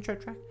no, the intro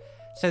track.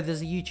 So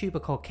there's a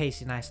YouTuber called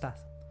Casey Neistat,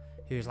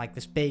 who's like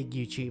this big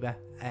YouTuber.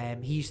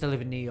 He used to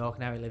live in New York.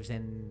 Now he lives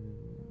in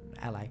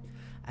LA.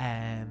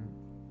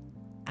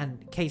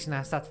 And Casey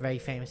Neistat's very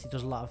famous. He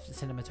does a lot of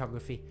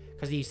cinematography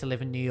because he used to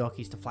live in New York.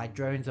 He used to fly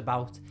drones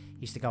about.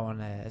 He used to go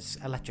on a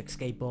electric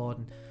skateboard.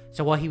 And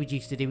so what he would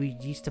used to do, he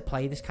used to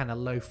play this kind of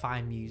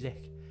lo-fi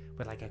music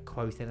with like a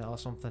quote in it or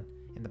something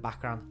in the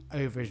background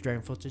over his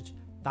drone footage.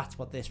 That's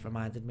what this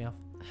reminded me of.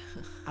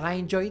 And I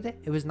enjoyed it.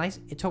 It was nice.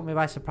 It took me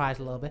by surprise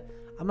a little bit.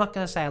 I'm not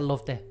going to say I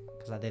loved it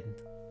because I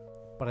didn't.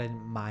 But I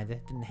didn't mind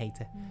it. Didn't hate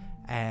it.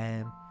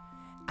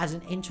 As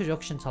an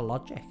introduction to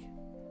Logic,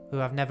 who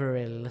I've never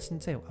really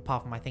listened to,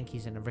 apart from I think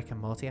he's in a Rick and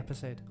Morty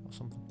episode or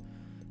something.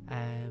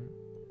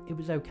 It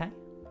was okay.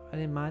 I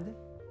didn't mind it.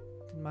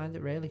 Didn't mind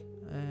it really.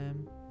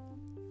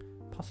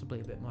 Possibly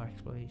a bit more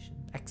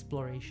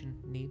exploration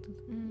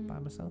needed by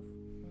myself.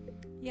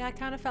 Yeah, I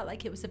kind of felt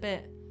like it was a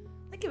bit...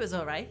 I think it was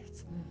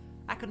alright.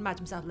 I could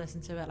imagine myself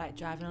listening to it like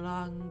driving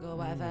along or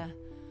whatever.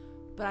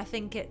 But I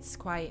think it's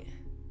quite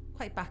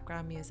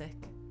background music.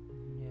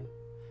 Yeah.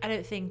 I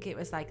don't think it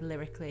was like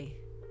lyrically,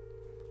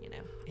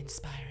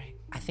 inspiring.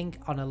 I think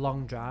on a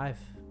long drive,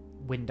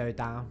 window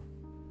down,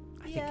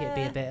 I think it'd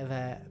be a bit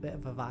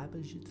of a vibe,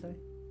 as you'd say.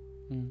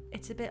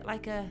 It's a bit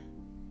like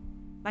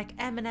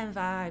Eminem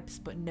vibes,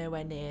 but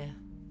nowhere near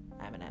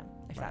Eminem,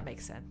 if that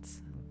makes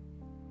sense.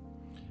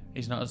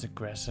 He's not as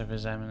aggressive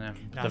as Eminem.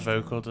 No. The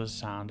vocal does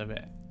sound a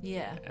bit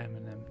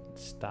Eminem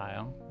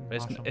style.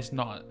 But it's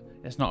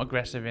not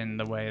aggressive in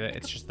the way that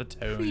it's just the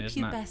tone,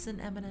 isn't it?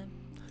 Prepubescent Eminem.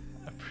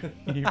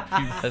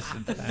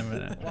 Prepubescent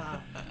Eminem.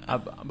 Wow.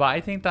 But I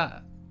think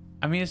that,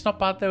 I mean, it's not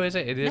bad though, is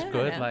it? It is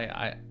good. No. Like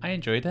I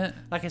enjoyed it.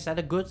 Like I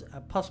said,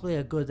 possibly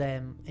a good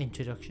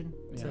introduction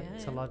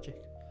to Logic.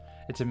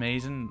 It's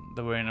amazing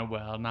that we're in a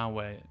world now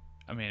where,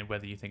 I mean,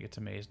 whether you think it's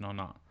amazing or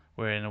not,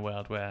 we're in a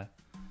world where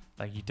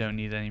like you don't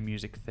need any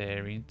music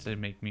theory to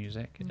make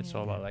music. It's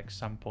all about like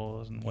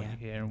samples and what you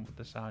hear and what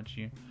the sounds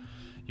you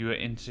are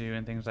into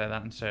and things like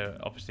that. And so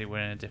obviously we're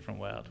in a different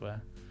world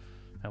where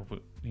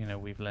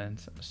we've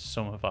learned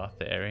some of our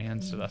theory,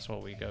 and so that's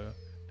what we go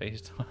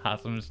based on.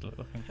 Adam's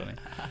looking funny.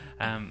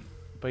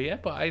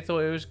 But I thought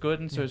it was good,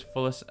 and so it's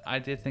full of. I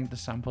did think the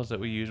samples that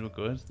we used were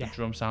good. The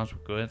drum sounds were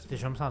good. The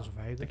drum sounds were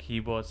very good. The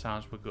keyboard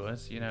sounds were good.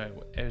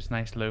 It was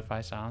nice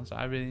lo-fi sounds.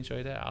 I really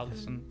enjoyed it. I'll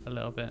listen a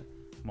little bit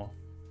more.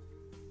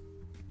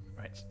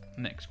 Right,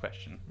 next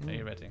question. Are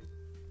you ready?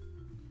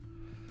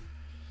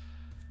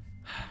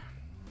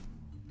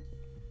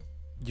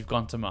 You've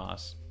gone to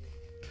Mars.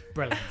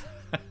 Brilliant.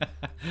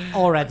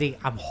 Already,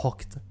 I'm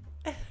hooked.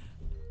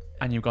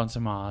 And you've gone to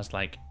Mars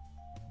like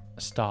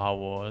Star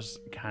Wars,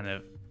 kind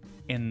of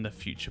in the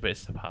future, but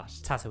it's the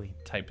past. Tatooine.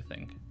 Type of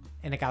thing.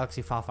 In a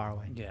galaxy far, far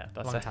away. Yeah,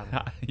 that's a long time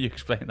ago. You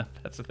explained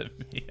that better than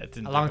me.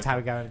 A long time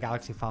ago in a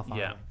galaxy far, far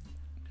away.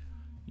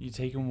 You're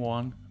taking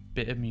one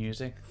bit of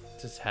music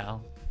to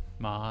tell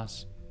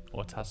Mars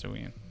or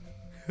Tatooine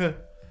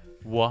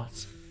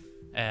what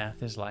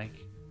Earth is like.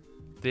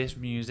 This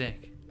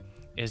music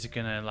is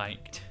gonna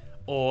like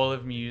all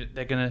of music.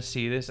 They're gonna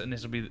see this, and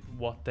this will be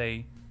what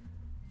they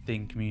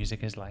think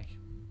music is like.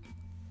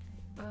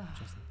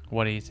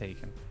 What are you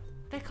taking?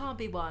 There can't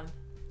be one.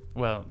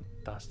 Well,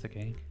 that's the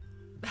game.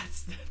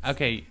 That's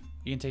okay.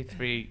 You can take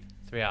three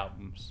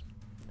albums.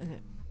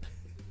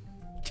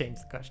 Change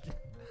the question.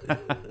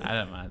 I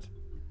don't mind.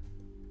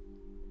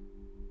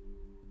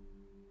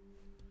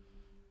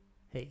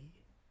 Hey.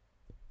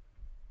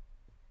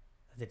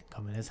 I didn't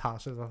come in as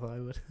harsh as I thought I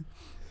would.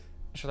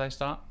 Should I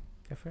start?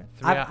 Go for it.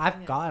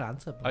 I've got an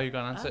answer. Oh, you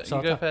got an answer?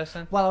 You go first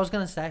then? Well, I was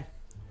going to say,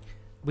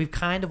 we've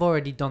kind of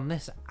already done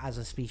this as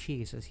a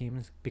species, as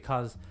humans,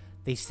 because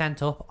they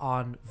sent up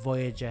on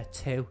Voyager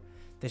 2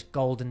 this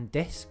golden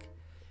disc,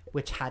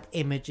 which had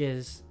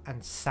images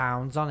and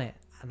sounds on it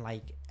and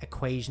like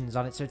equations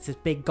on it. So it's this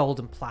big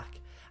golden plaque,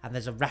 and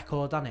there's a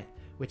record on it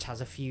which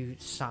has a few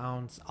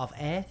sounds of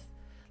Earth,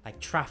 like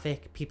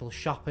traffic, people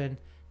shopping,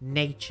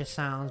 nature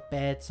sounds,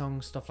 bird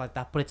songs, stuff like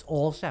that. But it's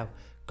also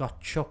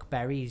got Chuck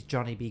Berry's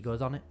Johnny B.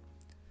 Good on it.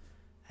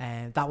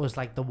 And that was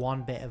like the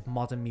one bit of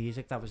modern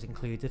music that was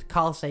included.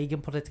 Carl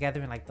Sagan put it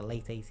together in like the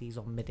late 80s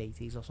or mid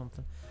 80s or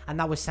something. And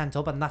that was sent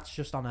up, and that's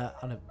just on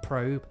a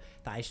probe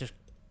that is just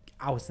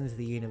out into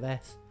the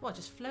universe. What,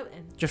 just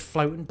floating? Just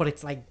floating, but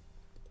it's like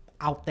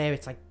out there,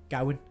 it's like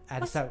going.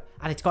 And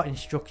and it's got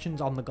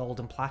instructions on the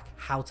golden plaque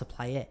how to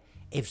play it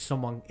if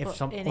some other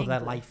English?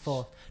 life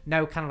force.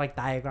 No, kind of like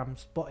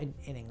diagrams, but in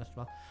English as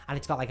well. And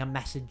it's got like a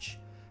message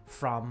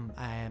from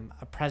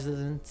a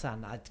president,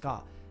 and it's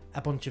got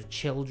a bunch of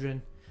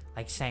children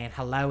like saying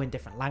hello in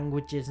different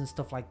languages and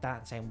stuff like that,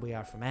 and saying we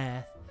are from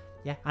Earth.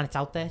 Yeah, and it's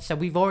out there. So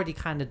we've already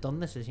kind of done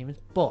this as humans.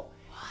 But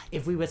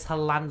if we were to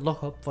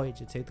look up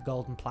Voyager 2, the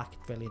golden plaque,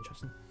 it's really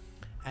interesting.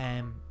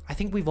 I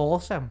think we've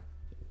also,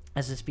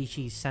 as a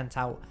species, sent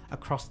out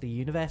across the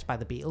universe by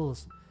the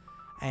Beatles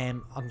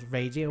on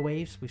radio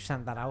waves. We've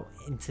sent that out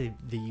into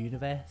the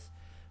universe,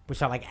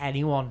 which are like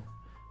anyone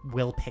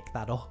will pick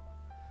that up.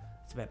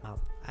 It's a bit mad.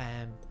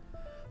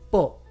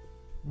 But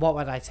what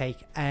would I take?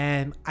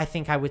 I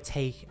think I would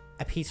take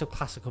a piece of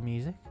classical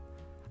music.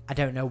 I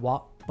don't know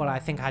what, but I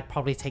think I'd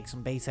probably take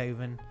some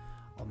Beethoven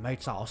or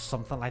Mozart or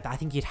something like that. I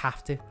think you'd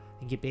have to. I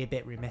think you'd be a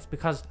bit remiss,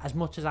 because as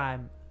much as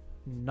I'm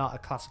not a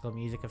classical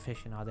music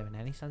aficionado in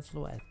any sense of the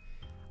word,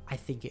 I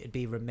think it'd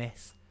be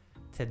remiss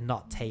to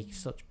not take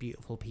such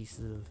beautiful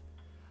pieces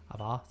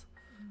of art.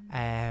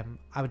 I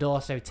would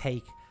also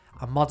take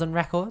a modern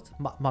record,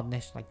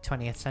 modernish, like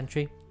 20th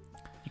century.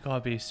 You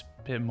gotta be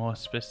a bit more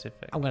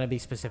specific. I'm going to be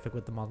specific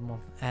with the modern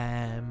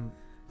one.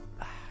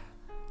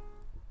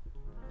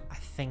 I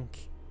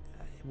think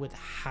it would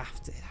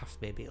have to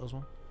be a Beatles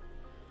one.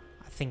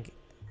 I think,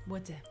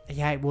 Would it?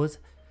 yeah, it would.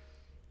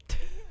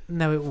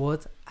 No, it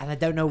would, and I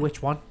don't know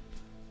which one,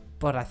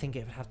 but I think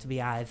it would have to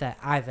be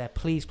either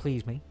Please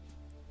Please Me,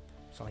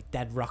 so like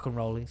dead rock and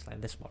rollies,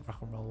 like this is what rock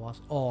and roll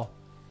was, or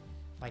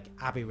like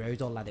Abbey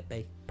Road or Let It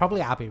Be.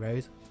 Probably Abbey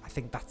Road. I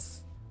think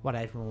that's what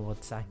everyone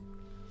would say.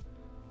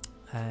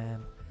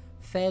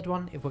 Third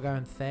one, if we're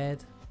going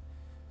third,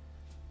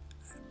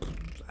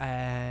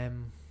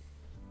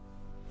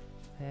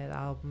 third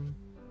album.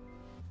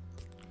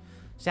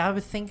 See, I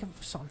would think of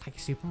something like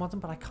super modern,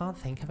 but I can't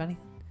think of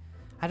anything.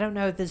 I don't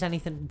know if there's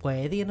anything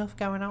worthy enough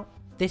going out.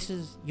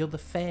 You're the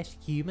first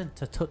human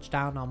to touch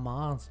down on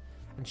Mars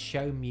and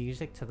show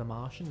music to the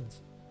Martians.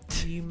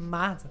 Are you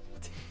mad?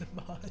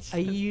 Are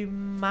you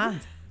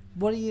mad?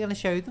 What are you going to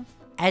show them?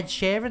 Ed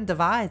Sheeran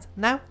Divide?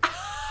 No.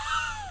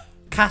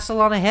 Castle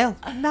on a Hill?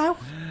 No.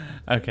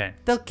 Okay.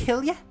 They'll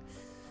kill you.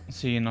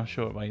 So you're not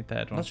sure about your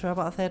third one? Not sure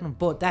about the third one,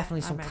 but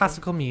definitely some ready.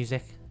 classical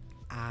music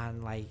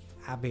and like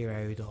Abbey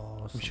Road or We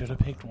something. should have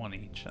picked one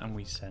each and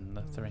we send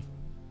the three.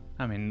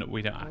 I mean,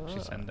 we don't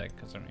actually send it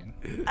because, I mean,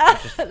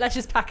 Let's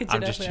just package it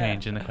I'm up. just yeah.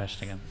 changing the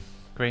question again.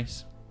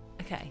 Grace?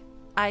 Okay.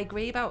 I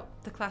agree about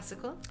the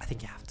classical. I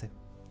think you have to.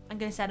 I'm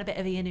going to send a bit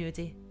of Ian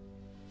Udy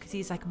because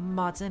he's like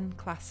modern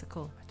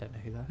classical. I don't know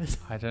who that is.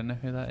 I don't know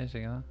who that is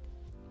either.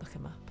 Look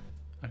him up.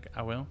 Okay,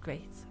 I will.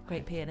 Great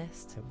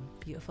pianist.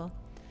 Beautiful.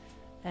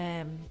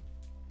 But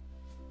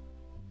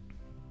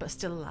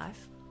still alive.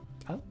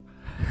 Oh.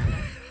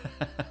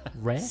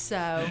 Rare.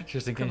 So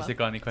Just in come case on. they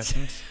got any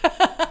questions.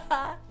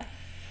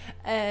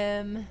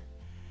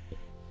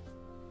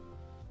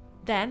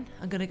 Then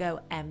I'm gonna go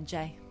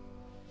MJ.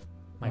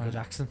 Michael Right.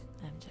 Jackson.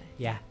 MJ.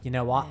 Yeah, you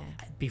know what?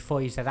 Yeah.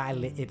 Before you said that,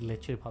 it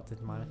literally popped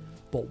into my mind.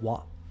 But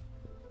what?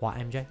 What,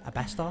 MJ? A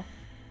best star?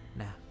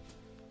 Nah.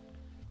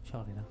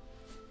 Surely not.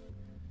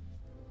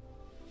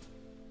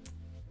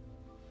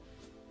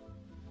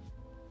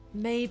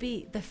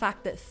 Maybe the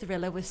fact that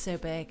Thriller was so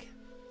big.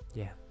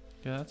 Yeah.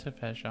 Yeah, that's a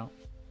fair shout.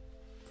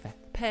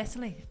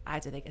 Personally, I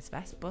don't think it's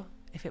best, but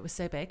if it was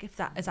so big, if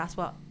that's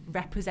what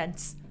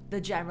represents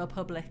the general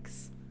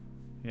public's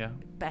Yeah.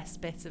 best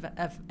bits of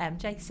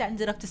MJ,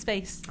 send it up to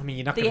space. I mean,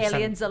 you're not The going to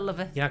aliens will love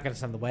it. You're not going to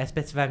send the worst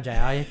bits of MJ,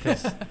 are you?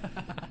 Because,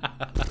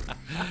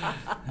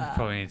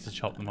 Probably need to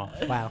chop them off.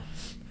 well,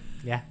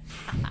 yeah.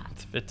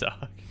 It's a bit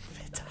dark.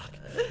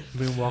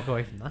 We can walk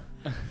away from that.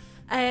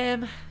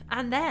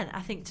 And then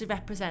I think to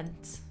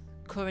represent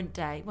current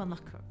day, well,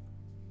 not current,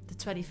 the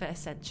 21st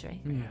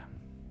century. Yeah.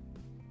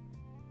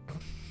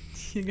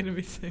 You're gonna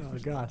be so. Oh,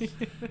 gosh.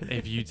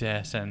 If you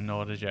dare send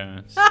Norda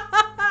Jones.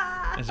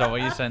 Is that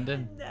what you're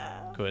sending?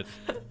 No. Good.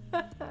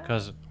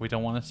 Because we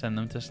don't want to send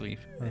them to sleep.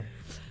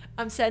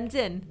 I'm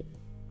sending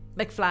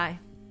McFly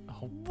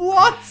Oh,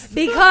 What?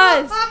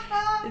 because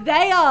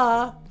they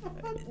are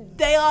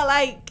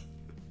like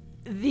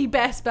the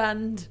best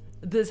band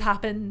that's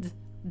happened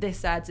this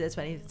side to the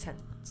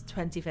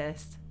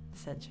 21st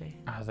century.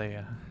 are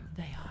they?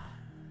 They are.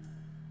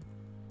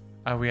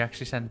 Are we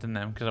actually sending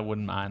them? Because I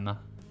wouldn't mind that.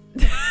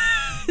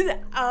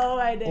 Oh,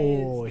 I know.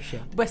 Oh, shit.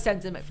 We're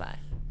sending McFly.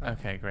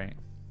 Okay, great.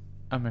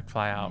 A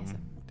McFly album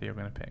Amazing. that you're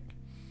going to pick.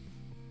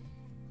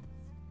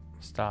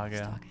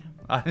 Stargirl. Stargirl.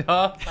 I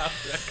know.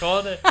 I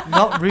called it.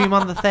 Not Room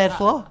on the Third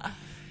Floor?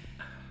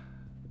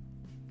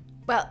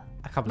 Well,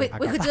 I can't we believe I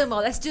could got do that. them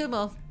all. Let's do them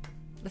all.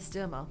 Let's do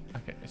them all.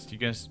 Okay,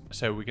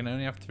 so we can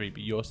only have three,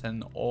 but you're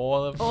sending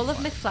all of All of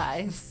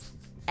McFly's,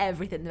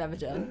 everything they've ever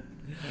done.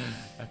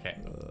 Okay,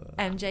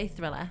 MJ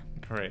Thriller.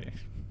 great.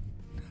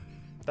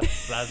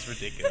 That's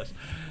ridiculous.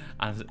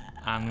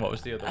 And what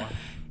was the other one?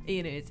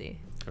 Ian Udy.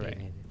 Great.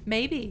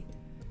 Maybe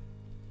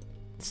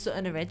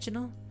something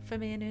original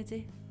from Ian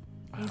Udy.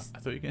 I He's-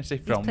 thought you were going to say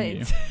He's from playing.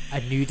 you.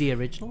 A nudie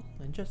original?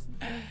 Interesting.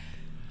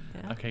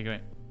 Yeah. Okay,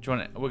 great. Do you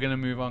want We're going to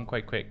move on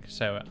quite quick,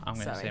 so I'm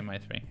going to Sorry. say my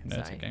three. No,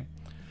 it's Sorry. okay.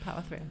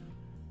 Power through.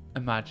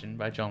 Imagine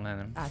by John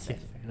Lennon. That's Yeah, it.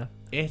 fair enough.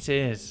 It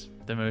is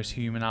the most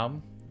human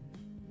album.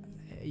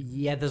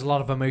 Yeah, there's a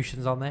lot of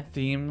emotions on there.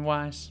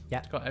 Theme-wise, Yeah.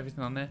 it's got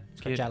everything on there.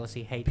 It's got Kid-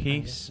 jealousy, hate,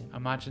 Peace. anger.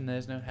 Imagine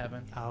there's no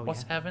heaven. Oh,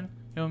 What's yeah. heaven?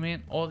 You know what I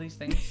mean? All these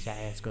things. Yeah,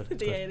 it's good. It's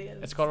The good.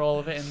 aliens. It's got all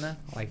of it in there.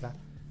 I like that.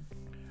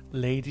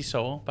 Lady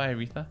Soul by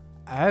Aretha.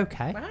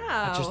 Okay.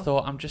 Wow. I just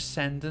thought I'm just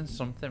sending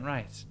something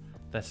right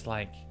that's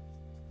like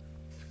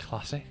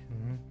classic.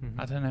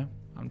 Mm-hmm. I don't know.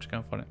 I'm just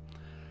going for it.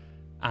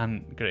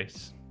 And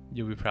Grace,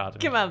 you'll be proud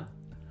of me. Come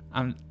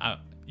on.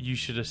 You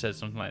should have said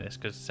something like this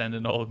because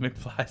sending all of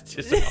McFly's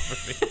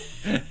discography.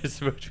 It's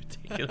the most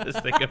ridiculous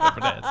thing I've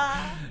ever heard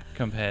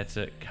compared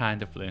to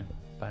Kind of Blue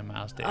by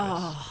Miles Davis.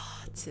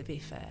 Oh, to be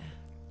fair.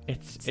 It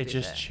be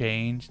just fair.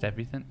 changed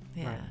everything.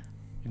 Yeah. Right.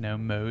 You know,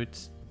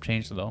 modes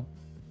changed it all.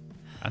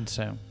 And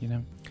so, you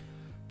know.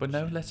 But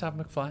no, let's have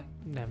McFly.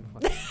 Never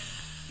mind.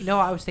 You know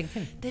what I was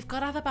thinking? They've got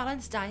to have a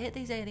balanced diet,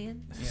 these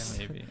aliens.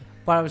 Yeah, maybe.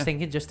 What I was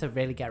thinking, just to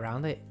really get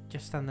around it,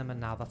 just send them a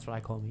Now That's What I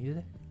Call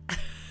Music.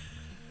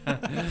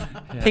 Yeah.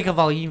 Pick a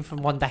volume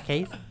from one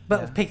decade.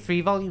 But Yeah. pick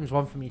 3 volumes,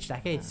 one from each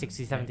decade,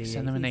 60s, 70s,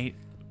 Send them 80s.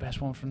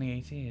 best one from the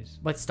 80s.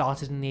 Well, it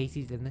started in the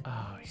 80s, didn't it?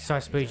 Oh, yeah. So I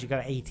suppose you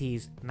got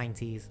 80s,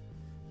 90s,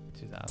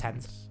 2000s.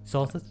 10s.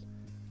 Sorted?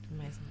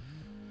 Amazing.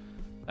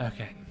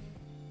 Okay.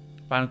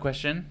 Final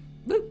question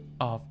Woo.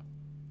 of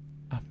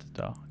After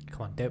Dark.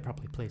 Come on, do it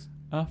properly, please.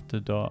 After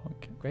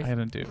Dark. Great. I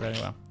don't do it very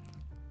well.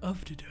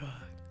 After dark.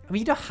 I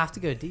mean, you don't have to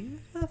go, do you?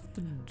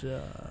 After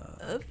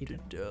dark. After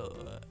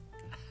dark.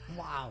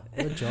 Wow.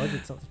 Well, George,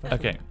 it's not special.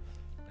 Okay.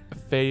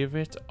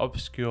 Favorite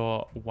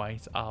obscure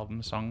white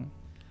album song?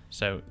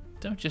 So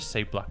don't just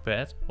say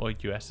Blackbird or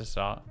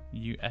USSR,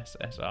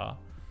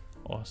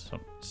 or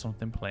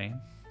something plain.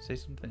 Say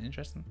something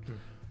interesting.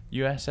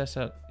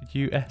 USSR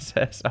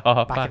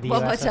Back in the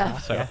One more US. time.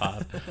 so Yeah.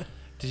 hard.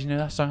 Did you know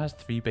that song has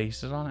 3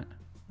 basses on it?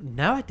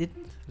 No, I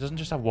didn't. It doesn't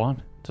just have 1.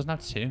 It doesn't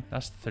have 2.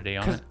 That's 3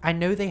 on Because it. I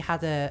know they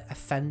had a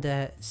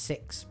Fender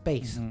 6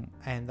 bass Mhm.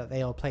 and that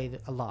they all played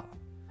a lot,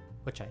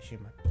 which I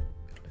assume.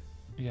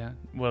 Yeah.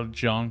 Well,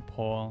 John,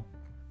 Paul,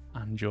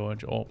 and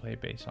George all play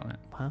bass on it.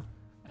 Wow.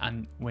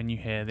 And when you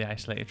hear the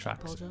isolated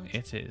tracks, Paul George.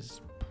 it is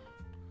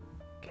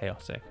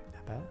chaotic.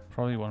 I bet.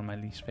 Probably one of my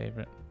least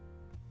favourite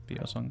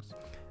Beatles songs.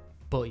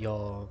 But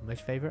your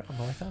most favourite on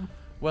the White Album?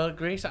 Well,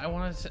 Grace, I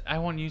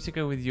want you to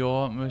go with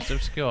your most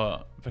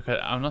obscure because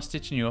I'm not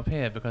stitching you up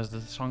here because the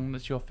song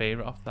that's your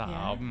favourite off that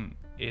Yeah. album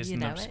isn't You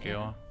know it, obscure.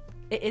 yeah.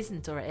 It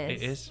isn't, or it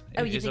is? It is.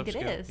 Oh, you is think it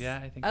obscure. is? Yeah,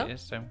 I think Oh. it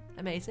is. So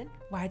Amazing.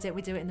 Why don't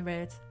we do it in the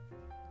road?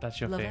 that's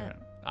your Love it. favourite,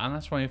 and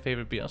that's one of your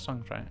favourite Beatles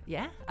songs, right?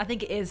 Yeah, I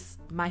think it is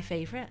my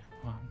favourite.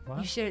 Wow.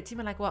 You showed it to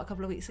me like what, a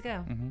couple of weeks ago,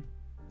 hmm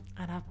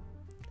and I've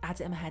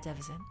had it in my head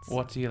ever since.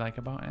 What do you like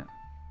about it?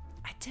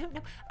 I don't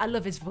know. I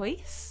love his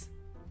voice.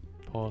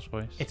 Paul's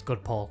voice. It's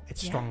good, Paul.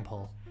 It's Yeah. strong,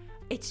 Paul.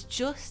 It's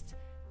just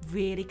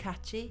really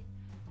catchy,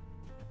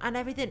 and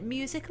everything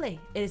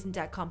musically it isn't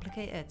that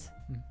complicated.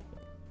 Mm.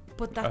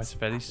 But Oh, that's it's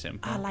very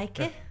simple. I like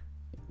Yeah. it.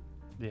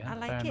 Yeah, I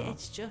like fair it. enough.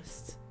 It's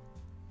just,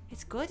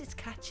 it's good. It's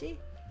catchy.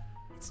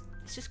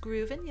 It's just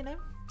grooving. You know,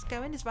 it's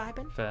going. It's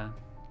vibing. Fair.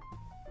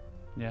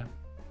 Yeah.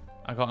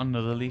 I got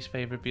another least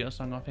favourite Beatles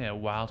song off here,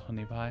 Wild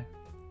Honey Pie.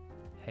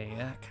 Hate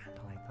I it. kind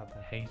of like that,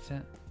 though. Hate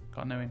it.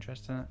 Got no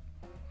interest in it.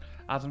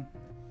 Adam.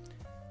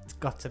 It's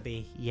got to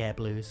be Yeah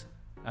Blues.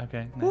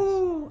 Okay. Nice.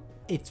 Woo!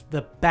 It's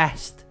the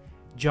best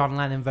John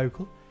Lennon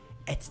vocal.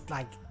 It's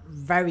like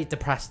very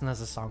depressing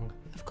as a song.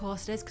 Of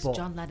course it is, because But-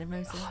 John Lennon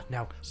wrote it. Oh,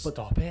 no,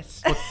 Stop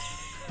it.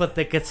 but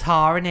the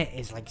guitar in it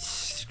is like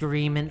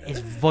screaming. His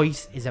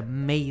voice is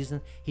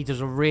amazing. He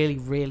does a really,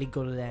 really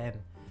good.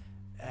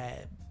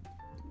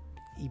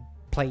 He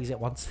plays it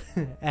once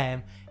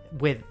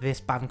with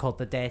this band called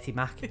the Dirty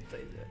Mac.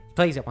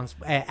 Plays it once.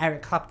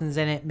 Eric Clapton's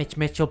in it. Mitch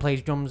Mitchell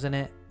plays drums in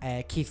it.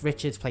 Keith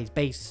Richards plays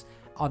bass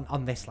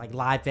on this like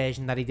live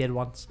version that he did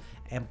once.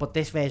 But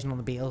this version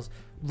on the Beatles,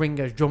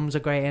 Ringo's drums are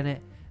great in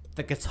it.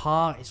 The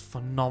guitar is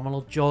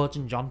phenomenal. George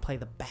and John play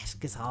the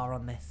best guitar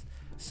on this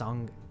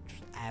song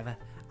ever.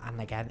 And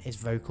again, his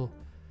vocal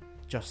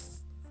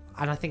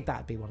and I think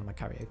that'd be one of my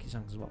karaoke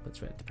songs as well, but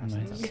it's really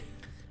depressing. Nice.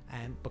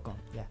 But go on,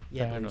 yeah,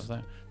 Fair Blues.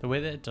 enough, though. The way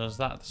that it does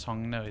that, the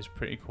song though, is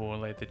pretty cool.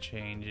 Like the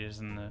changes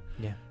and the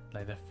Yeah.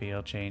 like the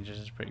feel changes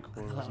is pretty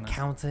cool, A little isn't it?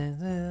 counting,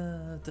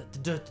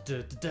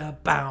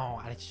 bow,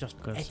 and it's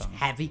just Good it's song.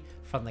 heavy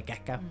from the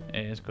get go. Mm.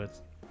 It is good.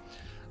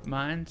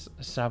 Mine's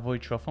Savoy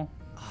Truffle.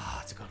 Oh,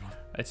 it's a good one.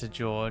 It's a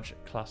George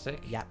classic.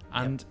 Yeah,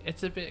 And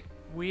it's a bit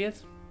weird.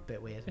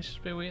 bit weird. It's just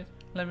a bit weird.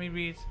 Let me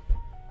read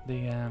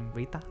the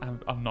Read that.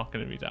 I'm not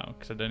going to read out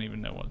because I don't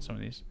even know what some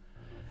of these.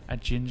 A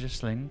ginger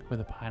sling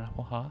with a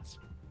pineapple heart.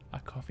 A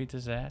coffee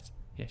dessert.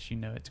 Yes, you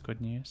know it's good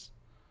news.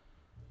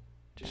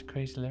 Just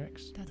crazy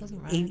lyrics. That doesn't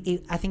rhyme.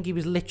 I think he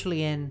was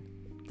literally in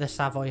the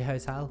Savoy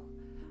Hotel,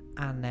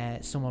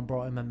 and someone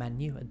brought him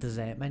a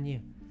dessert menu,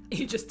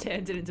 You just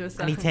turned it into a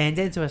song. and he turned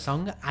it into a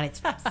song, and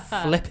it's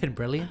flipping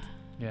brilliant.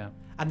 Yeah.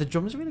 And the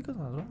drums are really good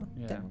as well.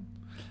 Yeah.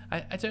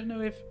 I don't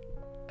know if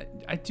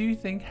I do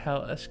think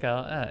Helter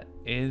Skelter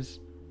is.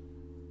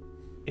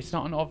 It's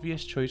not an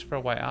obvious choice for a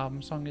White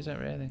Album song, is it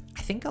really?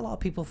 I think a lot of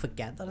people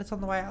forget that it's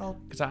on the White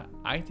Album. Because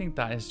I think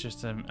that is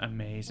just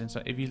amazing.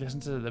 So if you listen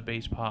to the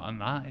bass part on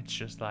that, it's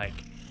just like,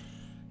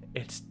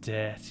 it's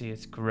dirty,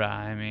 it's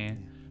grimy.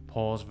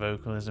 Paul's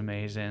vocal is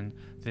amazing.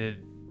 The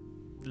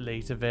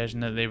later version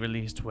that they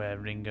released where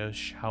Ringo's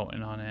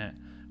shouting on it,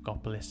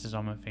 got blisters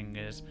on my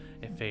fingers,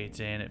 it fades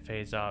in, it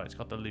fades out, it's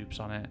got the loops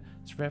on it.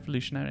 It's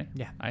revolutionary,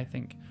 Yeah. I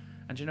think.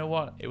 And do you know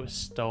what? It was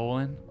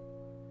stolen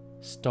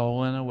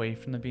away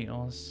from the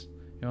Beatles.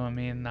 You know what I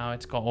mean? Now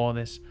it's got all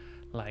this,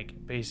 like,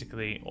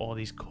 basically all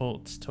these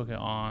cults took it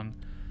on.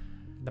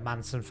 The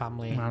Manson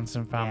family.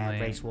 Manson family.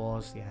 Yeah, race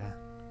wars. Yeah.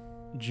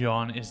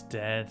 John is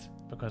dead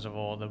because of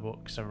all the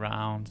books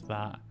around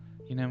that.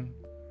 You know,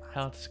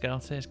 Helter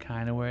Skelter is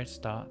kind of where it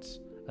starts,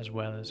 as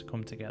well as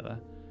Come Together,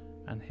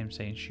 and him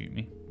saying "shoot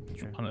me"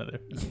 True. on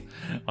lyrics.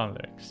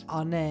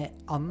 On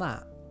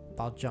that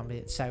about John.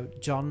 So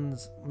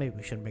John's, maybe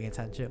we shouldn't bring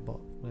attention to it, but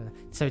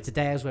so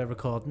today as we're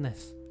recording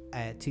this,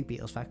 2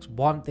 Beatles facts.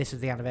 1, this is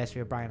the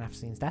anniversary of Brian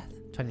Epstein's death,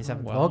 27th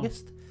of wow.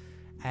 August,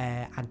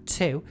 and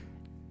 2,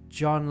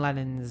 John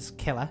Lennon's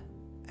killer,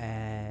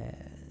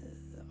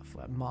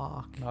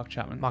 Mark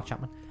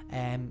Chapman,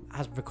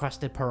 has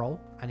requested parole,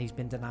 and he's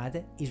been denied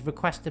it. He's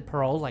requested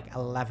parole like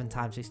 11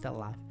 times. He's still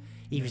alive.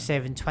 He was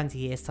serving 20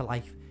 years to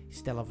life. He's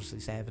still obviously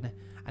serving it,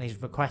 and he's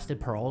requested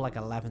parole like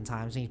 11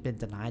 times, and he's been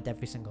denied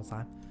every single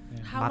time.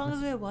 Yeah. How long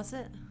ago was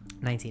it?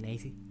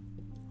 1980.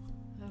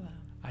 Oh, wow.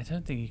 I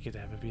don't think he could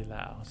ever be let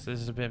out. So this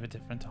is a bit of a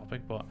different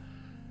topic, but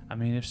I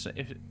mean, if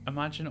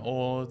imagine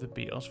all the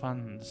Beatles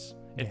fans,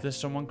 if Yeah. there's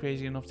someone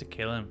crazy enough to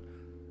kill him,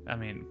 I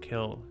mean,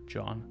 kill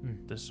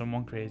John. There's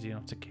someone crazy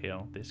enough to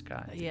kill this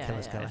guy. Yeah,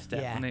 Killer's yeah.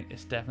 killer.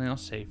 It's definitely not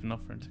safe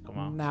enough for him to come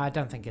out. No, I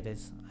don't think it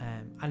is.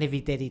 And if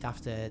he did, he'd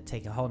have to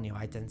take a whole new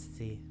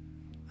identity.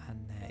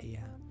 And yeah.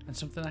 And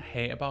something I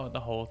hate about the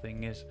whole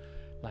thing is,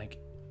 like,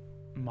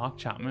 Mark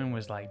Chapman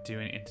was like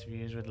doing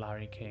interviews with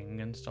Larry King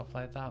and stuff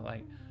like that.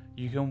 Like,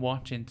 you can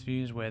watch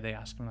interviews where they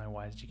ask him like,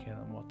 "Why did you kill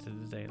him? What did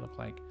the day look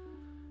like?"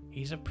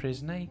 He's a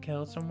prisoner. He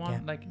killed someone. Yeah.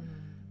 Like,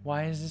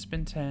 why has this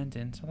been turned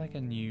into like a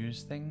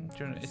news thing?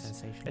 Do you know,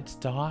 Sensational. it's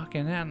dark,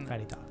 isn't it? And,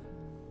 Very dark.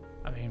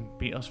 I mean,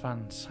 Beatles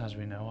fans, as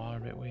we know, are a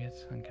bit weird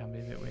and can be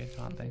a bit weird,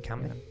 can't they?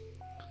 Can be.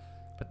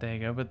 But there you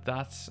go. But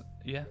that's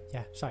Yeah,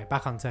 sorry,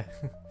 back onto.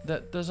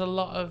 There's a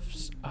lot of.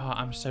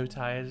 I'm so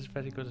tired. It's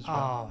very good as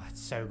well. Oh,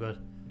 it's so good.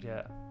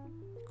 Yeah.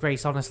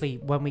 Grace, honestly,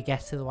 when we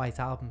get to the White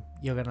Album,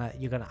 you're gonna.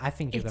 I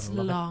think you're It's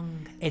gonna love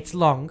long. it. It's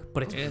long,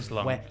 but It is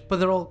long. but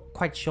they're all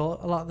quite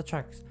short. A lot of the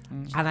tracks,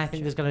 and I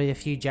think there's gonna be a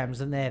few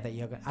gems in there that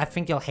you're gonna. I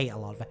think you'll hate a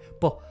lot of it,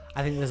 but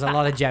I think there's a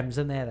lot of gems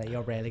in there that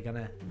you're really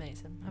gonna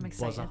Amazing. I'm buzz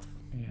excited. off.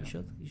 Yeah. You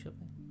should.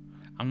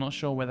 I'm not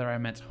sure whether I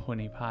meant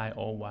honey pie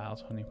or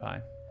wild honey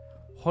pie.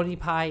 Honey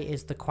Pie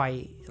is the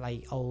quite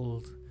like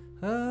old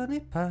honey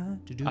pie.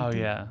 Oh,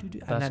 yeah. And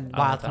That's- then I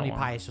Wild like that Honey one.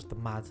 Pie is just the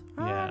mad.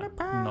 Yeah, honey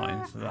pie. not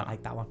into that. I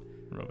like that one.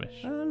 Rubbish.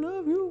 I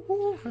love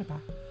you, honey pie.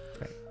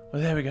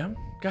 Well, there we go.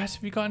 Guys,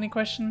 have you got any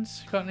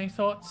questions? Got any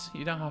thoughts?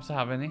 You don't have to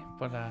have any,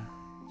 but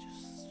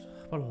Just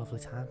what a lovely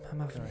time. I'm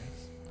having.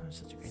 That was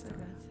such a great So time.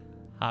 good.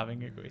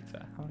 having a great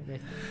time. Having a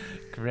great time.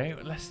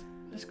 Great. Let's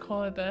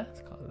call it there.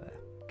 Let's call it there.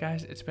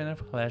 Guys, it's been a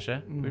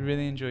pleasure. We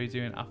really enjoy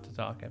doing After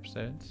Dark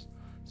episodes,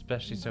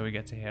 especially so we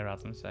get to hear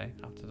Adam say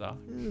After Dark.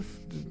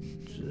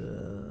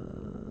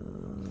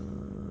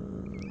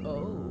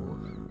 Oh.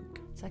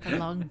 It's like a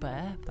long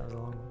burp. That was a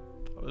long one.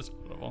 That was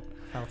horrible.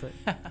 Felt it.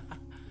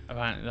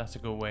 Apparently, that's a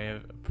good way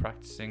of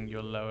practicing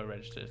your lower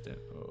registers.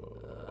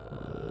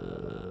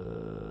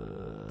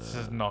 This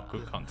is not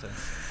good content.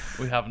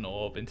 We haven't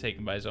all been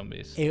taken by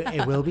zombies.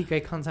 It will be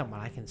great content when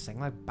I can sing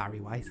like Barry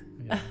White.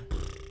 Yeah.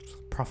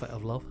 Prophet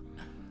of Love.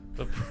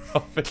 The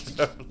Prophet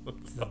of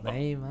It's his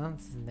name, man.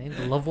 It's his name.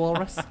 The Love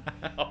Walrus.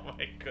 Oh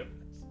my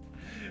goodness.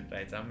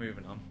 Right, I'm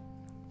moving on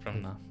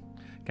from that.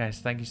 Guys,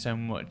 thank you so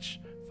much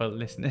for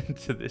listening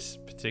to this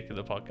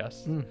particular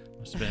podcast.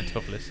 Must have been a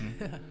tough listen.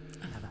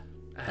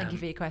 Thank you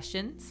for your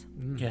questions.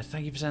 Yeah,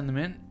 thank you for sending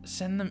them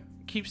in.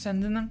 Keep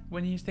sending them.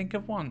 When you think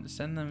of one,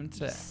 send them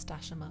to.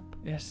 Stash them up.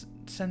 Yes,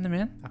 send them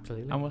in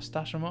Absolutely. and we'll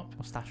stash them up.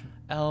 We'll stash him.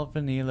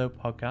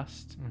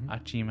 elvanilopodcast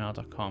at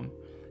gmail.com.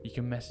 You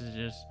can message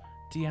us,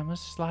 DM us,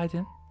 slide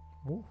in,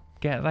 Ooh.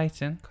 get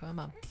right in. Come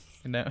on.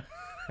 You know.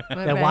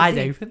 We're They're wide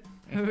ready. open.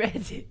 We're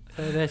ready.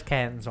 So there's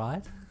curtains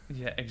wide.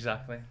 Yeah,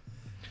 exactly.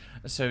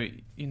 So,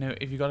 you know,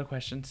 if you got a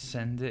question,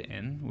 send it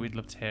in. We'd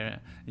love to hear it.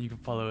 You can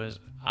follow us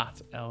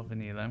at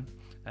elvanilo.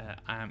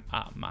 I'm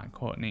at Matt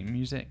Courtney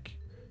Music.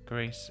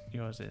 Grace,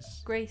 yours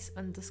is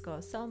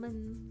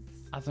Grace_Selmans.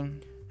 Adam.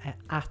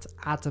 At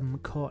Adam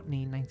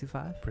Courtney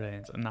 95.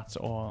 Brilliant. And that's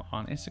all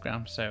on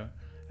Instagram. So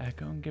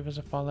go and give us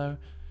a follow.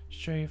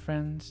 Show your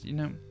friends, you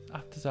know,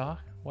 After Dark.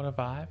 What a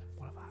vibe.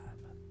 What a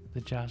vibe.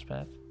 The jazz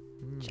bed.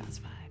 Jazz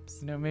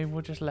vibes. You know, maybe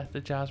we'll just let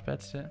the jazz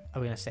bed sit. Are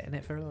we going to sit in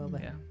it for a little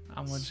bit? Yeah.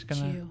 And we're just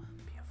going to Chew.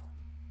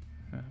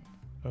 Beautiful.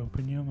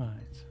 open your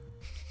mind,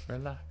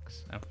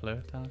 relax, and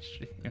float down the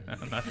street.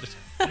 And I'm just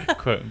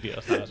quoting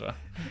Beatles now as well.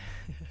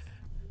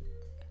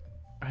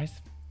 Right.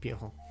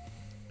 Beautiful.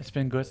 It's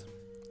been good.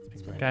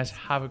 It's been great. Guys,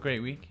 have a great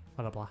week.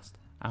 What a blast.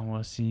 And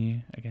we'll see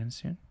you again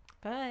soon.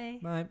 Bye.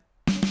 Bye.